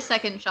got a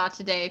second shot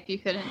today, if you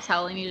couldn't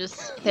tell, and he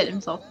just hit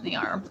himself in the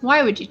arm.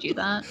 Why would you do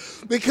that?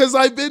 Because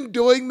I've been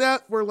doing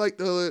that for like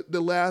the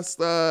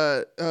last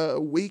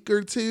week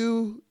or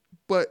two,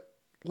 but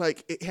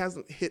like it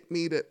hasn't hit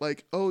me that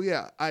like, oh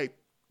yeah, I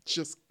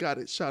just got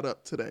it shot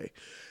up today.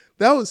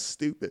 That was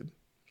stupid.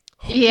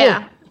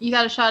 Yeah, you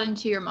got a shot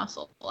into your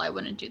muscle. I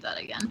wouldn't do that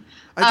again.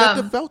 I got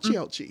the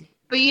Fauci.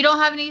 But you don't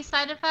have any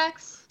side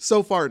effects?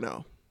 So far,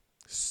 no.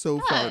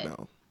 Far,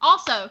 no.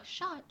 Also,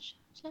 shot.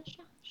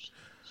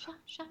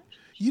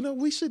 You know,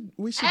 we should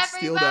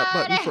steal that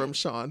button from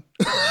Sean.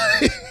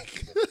 I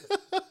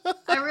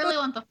really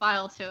want the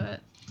file to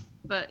it,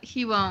 but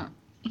he won't.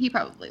 He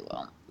probably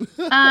won't.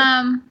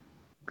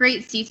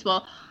 Great seats.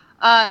 Well,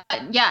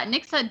 yeah,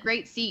 Nick said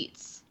great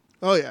seats.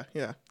 Oh yeah.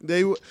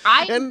 They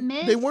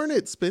weren't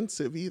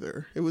expensive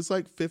either. It was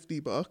like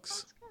 $50.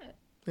 That's good.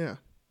 Yeah.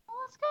 Well,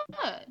 that's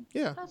good.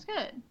 Yeah. That's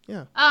good.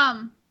 Yeah.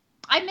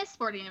 I miss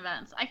sporting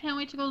events. I can't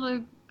wait to go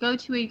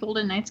to a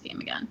Golden Knights game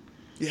again.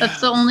 Yeah.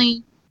 That's the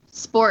only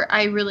sport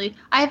I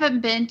haven't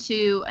been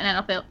to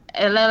an NFL.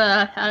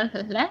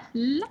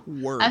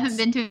 Words. I haven't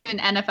been to an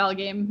NFL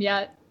game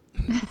yet.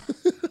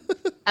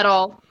 At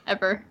all,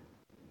 ever.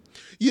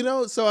 You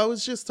know, so I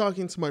was just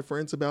talking to my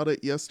friends about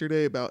it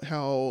yesterday about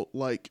how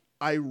like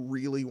I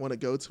really want to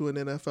go to an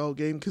NFL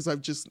game because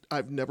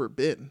I've never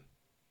been.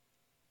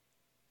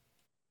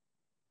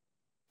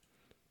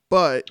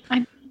 But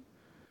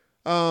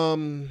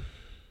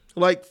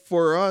like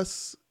for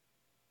us,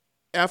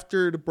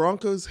 after the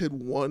Broncos had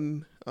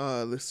won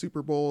the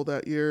Super Bowl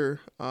that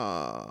year,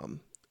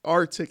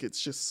 our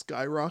tickets just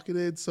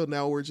skyrocketed. So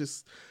now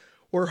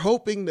we're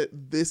hoping that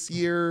this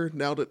year,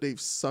 now that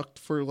they've sucked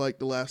for like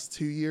the last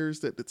 2 years,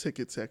 that the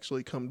tickets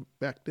actually come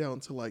back down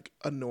to like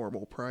a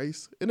normal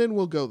price. And then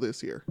we'll go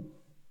this year.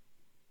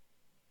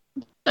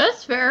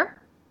 That's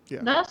fair. Yeah.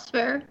 That's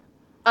fair.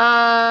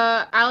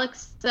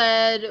 Alex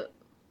said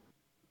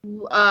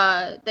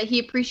that he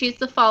appreciates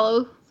the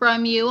follow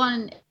from you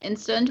on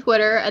Insta and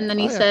Twitter. And then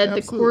he said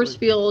the Coors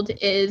Field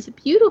is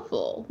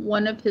beautiful.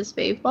 One of his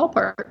fave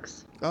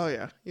ballparks. Oh,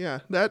 yeah. Yeah.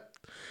 That,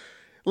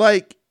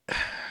 like...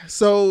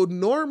 So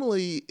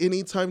normally,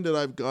 anytime that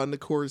I've gone to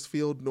Coors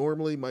Field,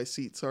 normally my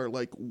seats are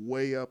like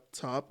way up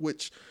top,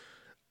 which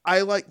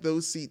I like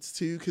those seats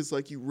too, because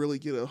like you really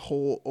get a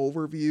whole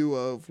overview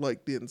of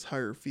like the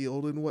entire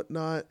field and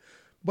whatnot.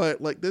 But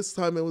like this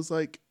time it was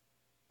like,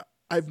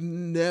 I've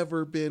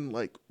never been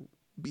like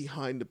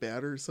behind the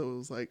batter. So it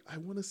was like, I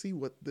want to see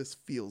what this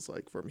feels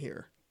like from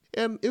here.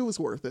 And it was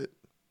worth it.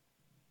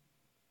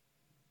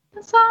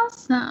 That's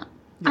awesome. Yeah.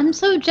 I'm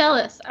so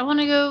jealous. I want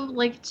to go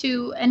like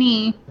to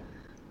any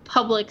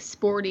public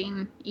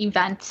sporting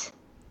event.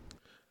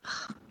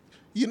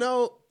 You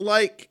know,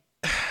 like,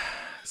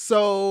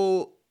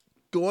 so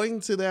going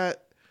to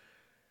that,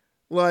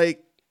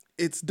 like,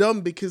 it's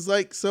dumb because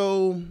like,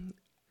 so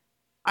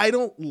I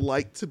don't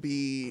like to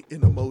be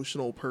an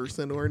emotional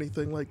person or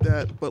anything like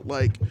that, but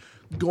like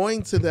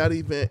going to that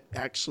event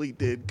actually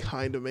did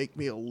kind of make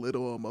me a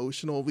little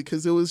emotional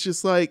because it was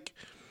just like,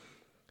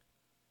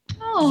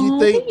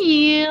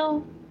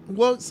 oh,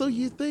 well, so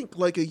you think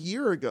like a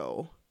year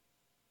ago,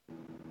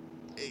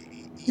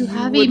 you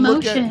have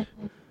emotion.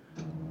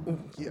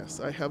 Yes,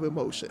 I have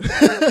emotion.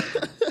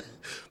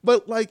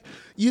 But like,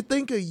 you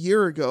think a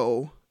year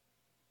ago,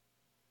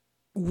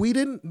 we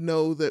didn't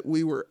know that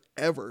we were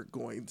ever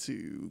going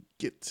to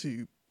get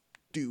to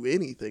do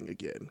anything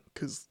again.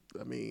 Because,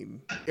 I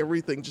mean,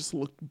 everything just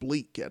looked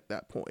bleak at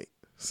that point.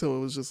 So it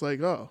was just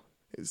like, oh,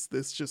 is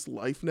this just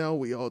life now?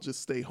 We all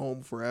just stay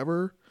home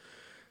forever?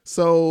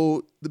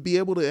 So to be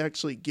able to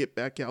actually get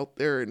back out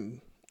there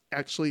and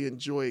actually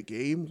enjoy a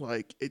game,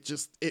 like, it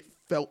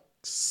felt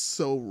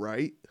so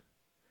right.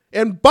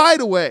 And by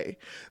the way,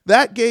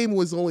 that game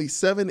was only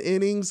 7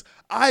 innings.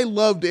 I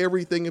loved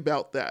everything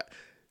about that.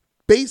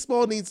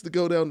 Baseball needs to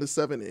go down to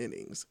 7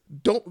 innings.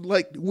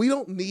 We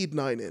don't need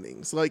 9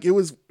 innings. Like, it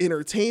was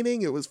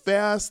entertaining. It was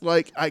fast.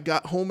 Like, I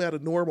got home at a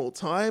normal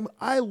time.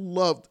 I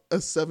loved a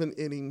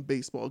 7-inning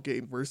baseball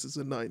game versus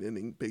a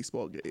 9-inning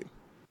baseball game.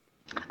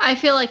 I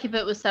feel like if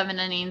it was 7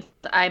 innings,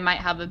 I might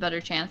have a better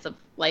chance of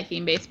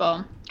liking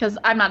baseball because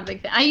I'm not a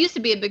big fan. I used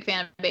to be a big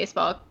fan of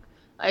baseball.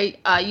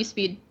 I used to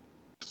be a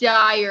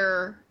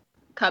dire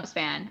Cubs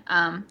fan,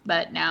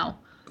 but now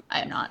I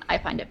am not. I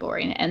find it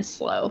boring and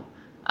slow,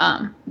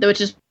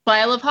 which is why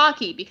I love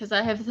hockey because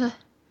I have the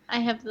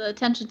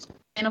attention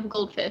span of a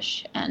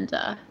goldfish, and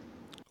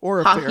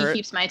or a hockey ferret.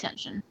 keeps my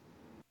attention.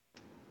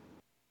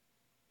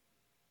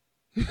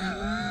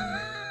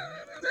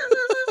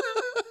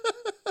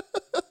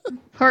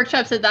 Pork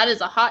Chop said that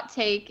is a hot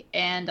take,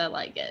 and I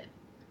like it.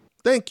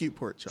 Thank you,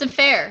 Pork Chop. It's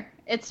fair.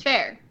 It's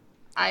fair.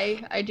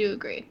 I do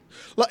agree.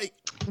 Like,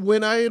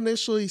 when I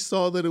initially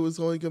saw that it was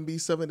only going to be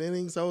 7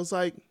 innings, I was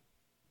like,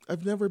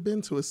 I've never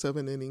been to a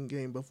 7-inning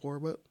game before,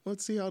 but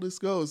let's see how this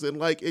goes. And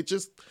like, it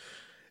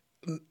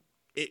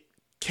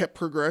kept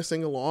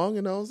progressing along,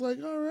 and I was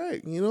like, all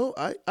right,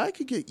 I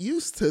could get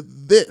used to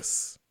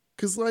this.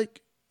 Because,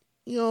 like,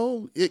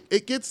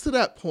 it gets to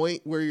that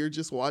point where you're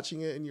just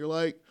watching it and you're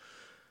like,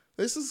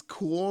 this is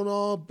cool and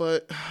all,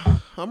 but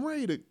I'm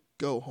ready to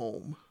go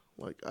home.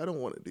 Like, I don't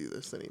want to do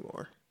this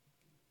anymore.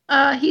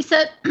 He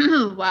said,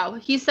 wow.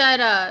 He said,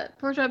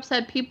 Pork Chop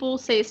said, people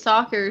say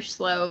soccer's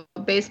slow.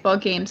 Baseball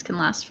games can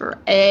last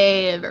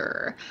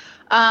forever.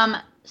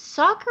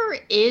 Soccer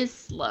is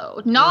slow.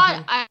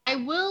 Not, I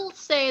will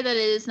say that it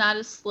is not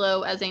as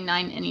slow as a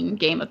 9-inning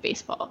game of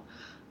baseball.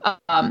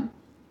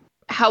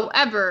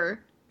 However,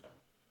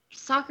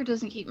 soccer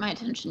doesn't keep my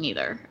attention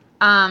either.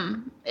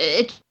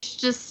 It's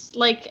just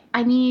like,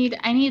 I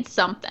need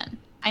something.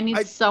 I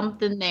need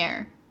something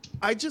there.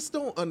 I just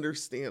don't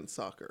understand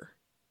soccer.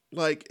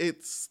 Like,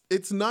 it's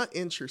not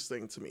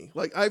interesting to me.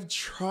 Like, I've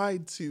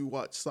tried to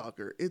watch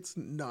soccer. It's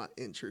not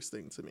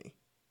interesting to me.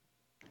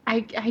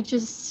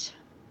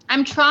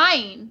 I'm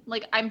trying.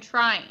 Like, I'm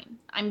trying.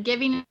 I'm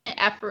giving an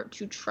effort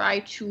to try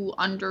to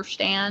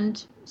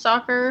understand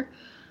soccer.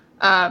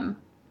 And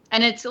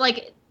it's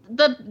like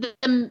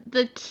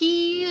the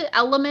key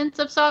elements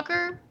of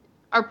soccer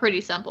are pretty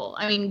simple.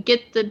 I mean,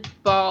 get the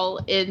ball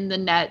in the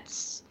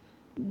nets.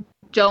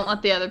 Don't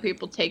let the other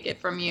people take it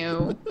from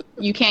you.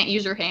 You can't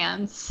use your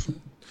hands.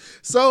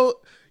 So,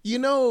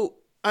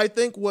 I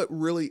think what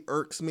really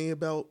irks me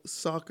about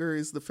soccer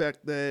is the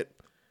fact that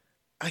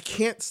I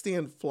can't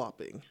stand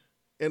flopping.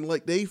 And,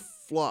 like, they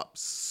flop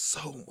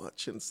so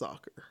much in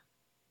soccer.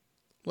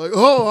 Like,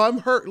 oh, I'm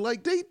hurt.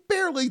 Like, they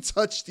barely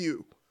touched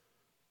you.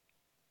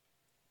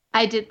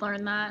 I did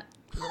learn that.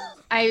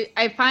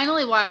 I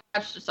finally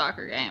watched a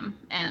soccer game,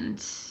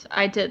 and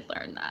I did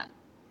learn that.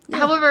 Yeah.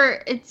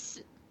 However, it's...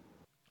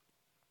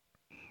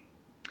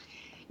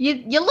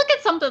 You look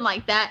at something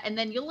like that, and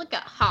then you look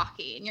at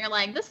hockey, and you're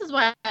like, this is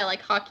why I like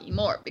hockey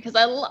more. Because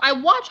I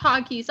watch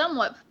hockey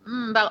somewhat,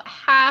 about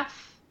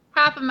half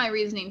of my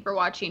reasoning for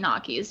watching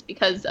hockey is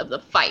because of the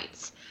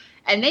fights.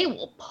 And they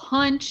will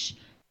punch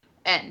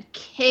and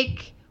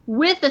kick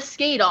with a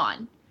skate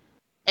on.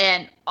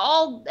 And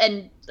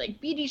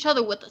like beat each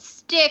other with a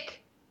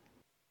stick.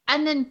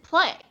 And then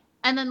play.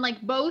 And then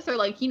like both are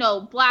like,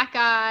 black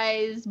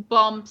eyes,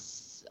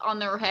 bumps on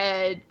their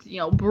head,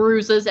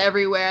 bruises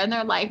everywhere, and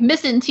they're like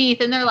missing teeth,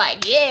 and they're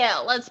like,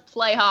 yeah, let's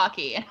play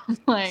hockey. And I'm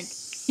like,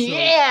 so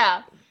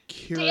yeah,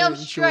 damn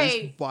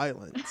straight.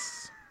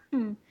 Violence.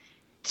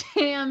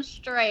 Damn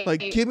straight.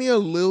 Like, give me a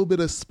little bit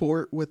of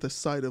sport with a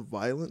side of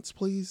violence,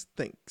 please.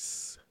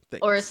 Thanks.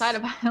 Or a side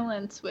of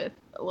violence with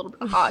a little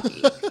bit of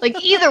hockey.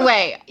 Like, either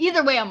way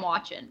I'm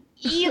watching.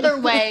 Either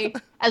way,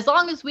 as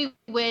long as we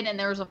win and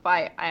there's a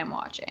fight, I am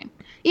watching.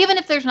 Even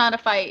if there's not a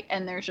fight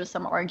and there's just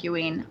some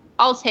arguing,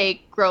 I'll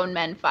take grown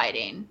men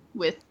fighting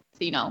with,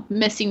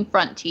 missing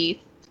front teeth,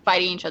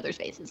 fighting each other's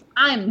faces.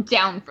 I'm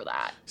down for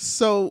that.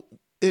 So,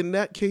 in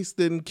that case,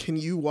 then, can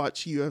you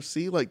watch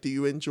UFC? Like, do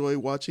you enjoy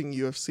watching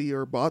UFC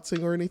or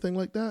boxing or anything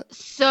like that?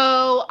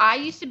 So, I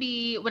used to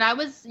be, when I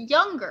was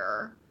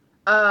younger,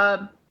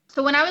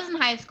 so when I was in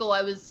high school,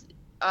 I was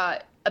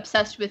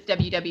obsessed with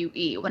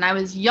WWE. When I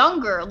was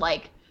younger,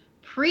 like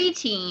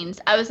pre-teens,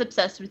 I was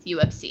obsessed with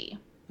UFC.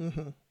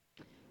 Mm-hmm.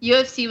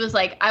 UFC was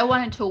like, I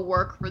wanted to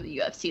work for the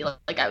UFC.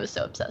 Like, I was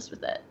so obsessed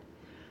with it.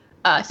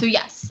 So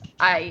yes,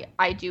 I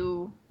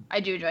do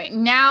enjoy it.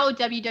 Now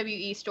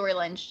WWE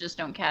storylines just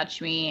don't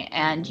catch me,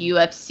 and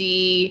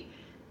UFC,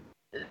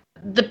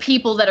 the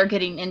people that are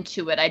getting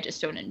into it, I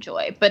just don't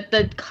enjoy. But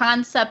the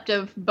concept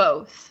of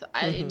both,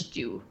 I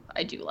do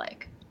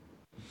like.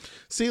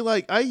 See,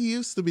 like, I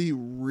used to be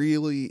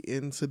really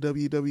into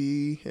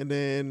WWE, and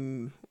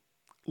then,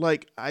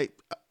 like, I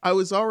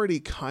was already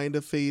kind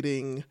of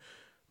fading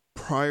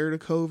prior to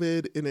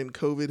COVID, and then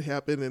COVID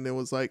happened, and it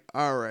was like,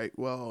 all right,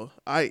 well,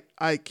 I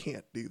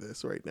can't do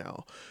this right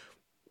now.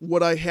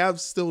 What I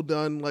have still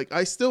done, like,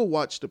 I still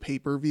watch the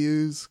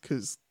pay-per-views,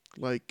 because,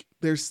 like,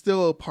 there's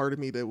still a part of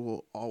me that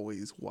will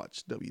always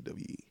watch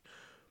WWE.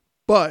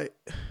 But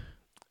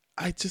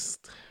I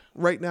just...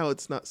 right now,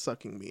 it's not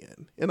sucking me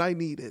in, and I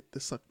need it to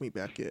suck me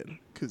back in.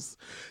 Because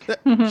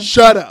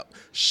shut up.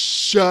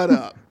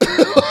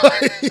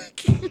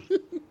 Like,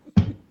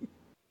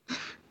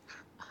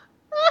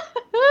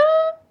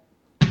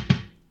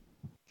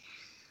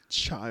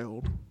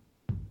 child.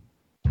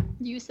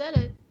 You said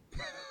it.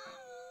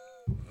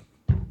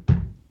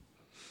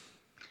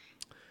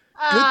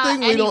 Good thing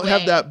we don't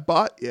have Anyway, that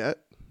bot yet.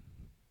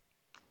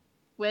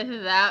 With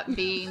that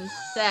being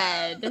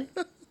said,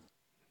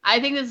 I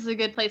think this is a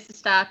good place to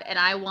stop, and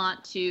I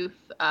want to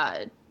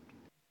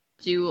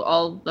do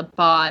all the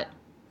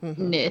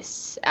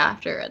botness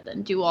after, and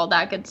then do all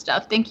that good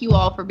stuff. Thank you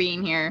all for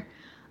being here.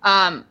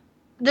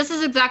 This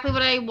is exactly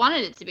what I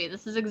wanted it to be.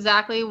 This is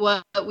exactly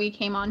what we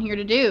came on here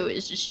to do,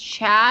 is just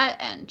chat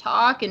and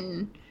talk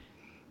and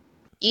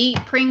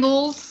eat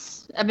Pringles.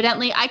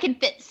 Evidently, I can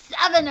fit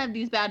 7 of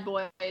these bad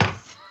boys.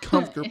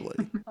 Comfortably.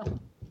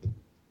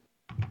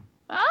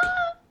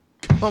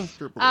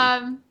 Comfortably.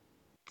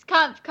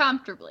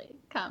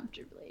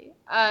 Comfortably.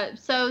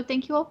 So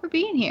thank you all for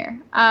being here.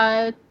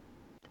 This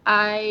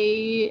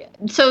I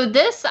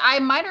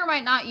might or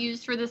might not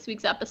use for this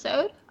week's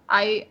episode.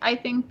 I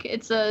think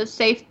it's a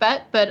safe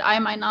bet, but I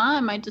might not.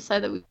 I might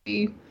decide that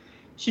we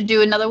should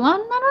do another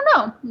one. I don't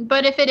know.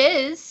 But if it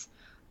is,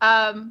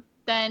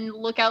 then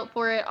look out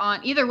for it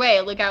on, either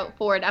way, look out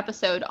for an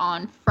episode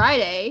on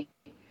Friday,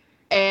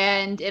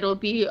 and it'll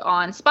be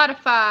on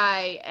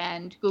Spotify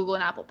and Google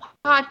and Apple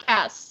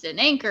Podcasts and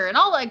Anchor and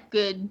all that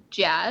good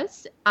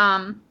jazz.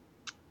 And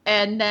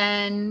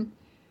then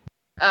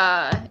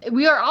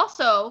we are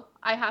also,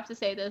 I have to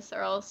say this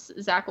or else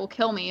Zach will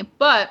kill me,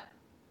 but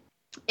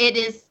it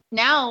is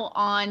now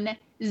on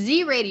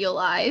Z Radio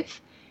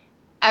Live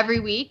every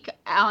week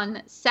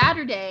on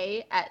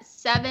Saturday at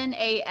 7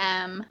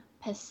 a.m.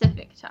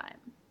 Pacific time.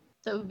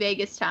 So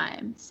Vegas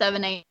time,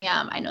 7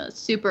 a.m. I know it's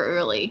super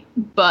early,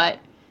 but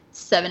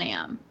 7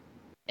 a.m.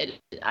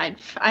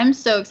 I'm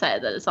so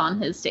excited that it's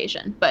on his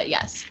station. But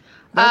yes.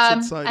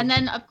 That's exciting. And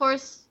then, of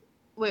course,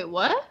 wait,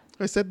 what?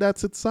 I said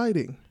that's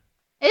exciting.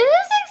 It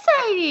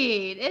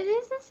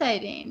is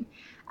exciting.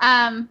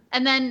 And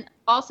then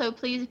also,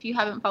 please, if you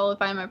haven't followed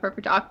Find My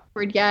Perfect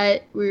Awkward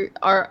yet, we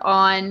are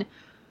on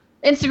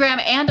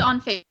Instagram and on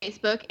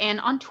Facebook and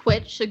on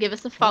Twitch, so give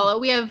us a follow.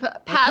 We have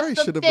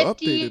passed the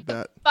 50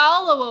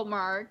 follower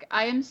mark.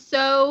 I am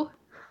so...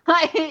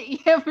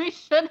 yeah, we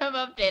should have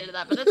updated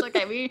that, but it's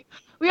okay.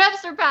 We have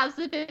surpassed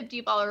the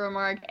 50 follower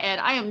mark,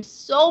 and I am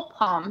so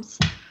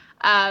pumped.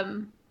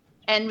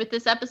 And with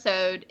this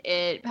episode,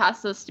 it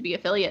passes us to be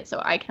affiliate,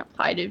 so I can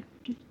apply to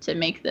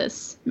make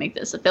this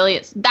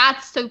affiliate.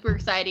 That's super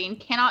exciting.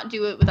 Cannot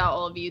do it without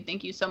all of you.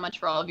 Thank you so much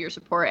for all of your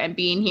support and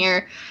being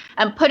here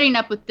and putting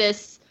up with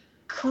this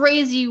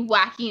crazy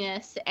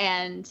wackiness,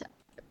 and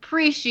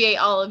appreciate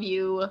all of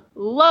you,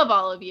 love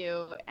all of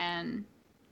you, and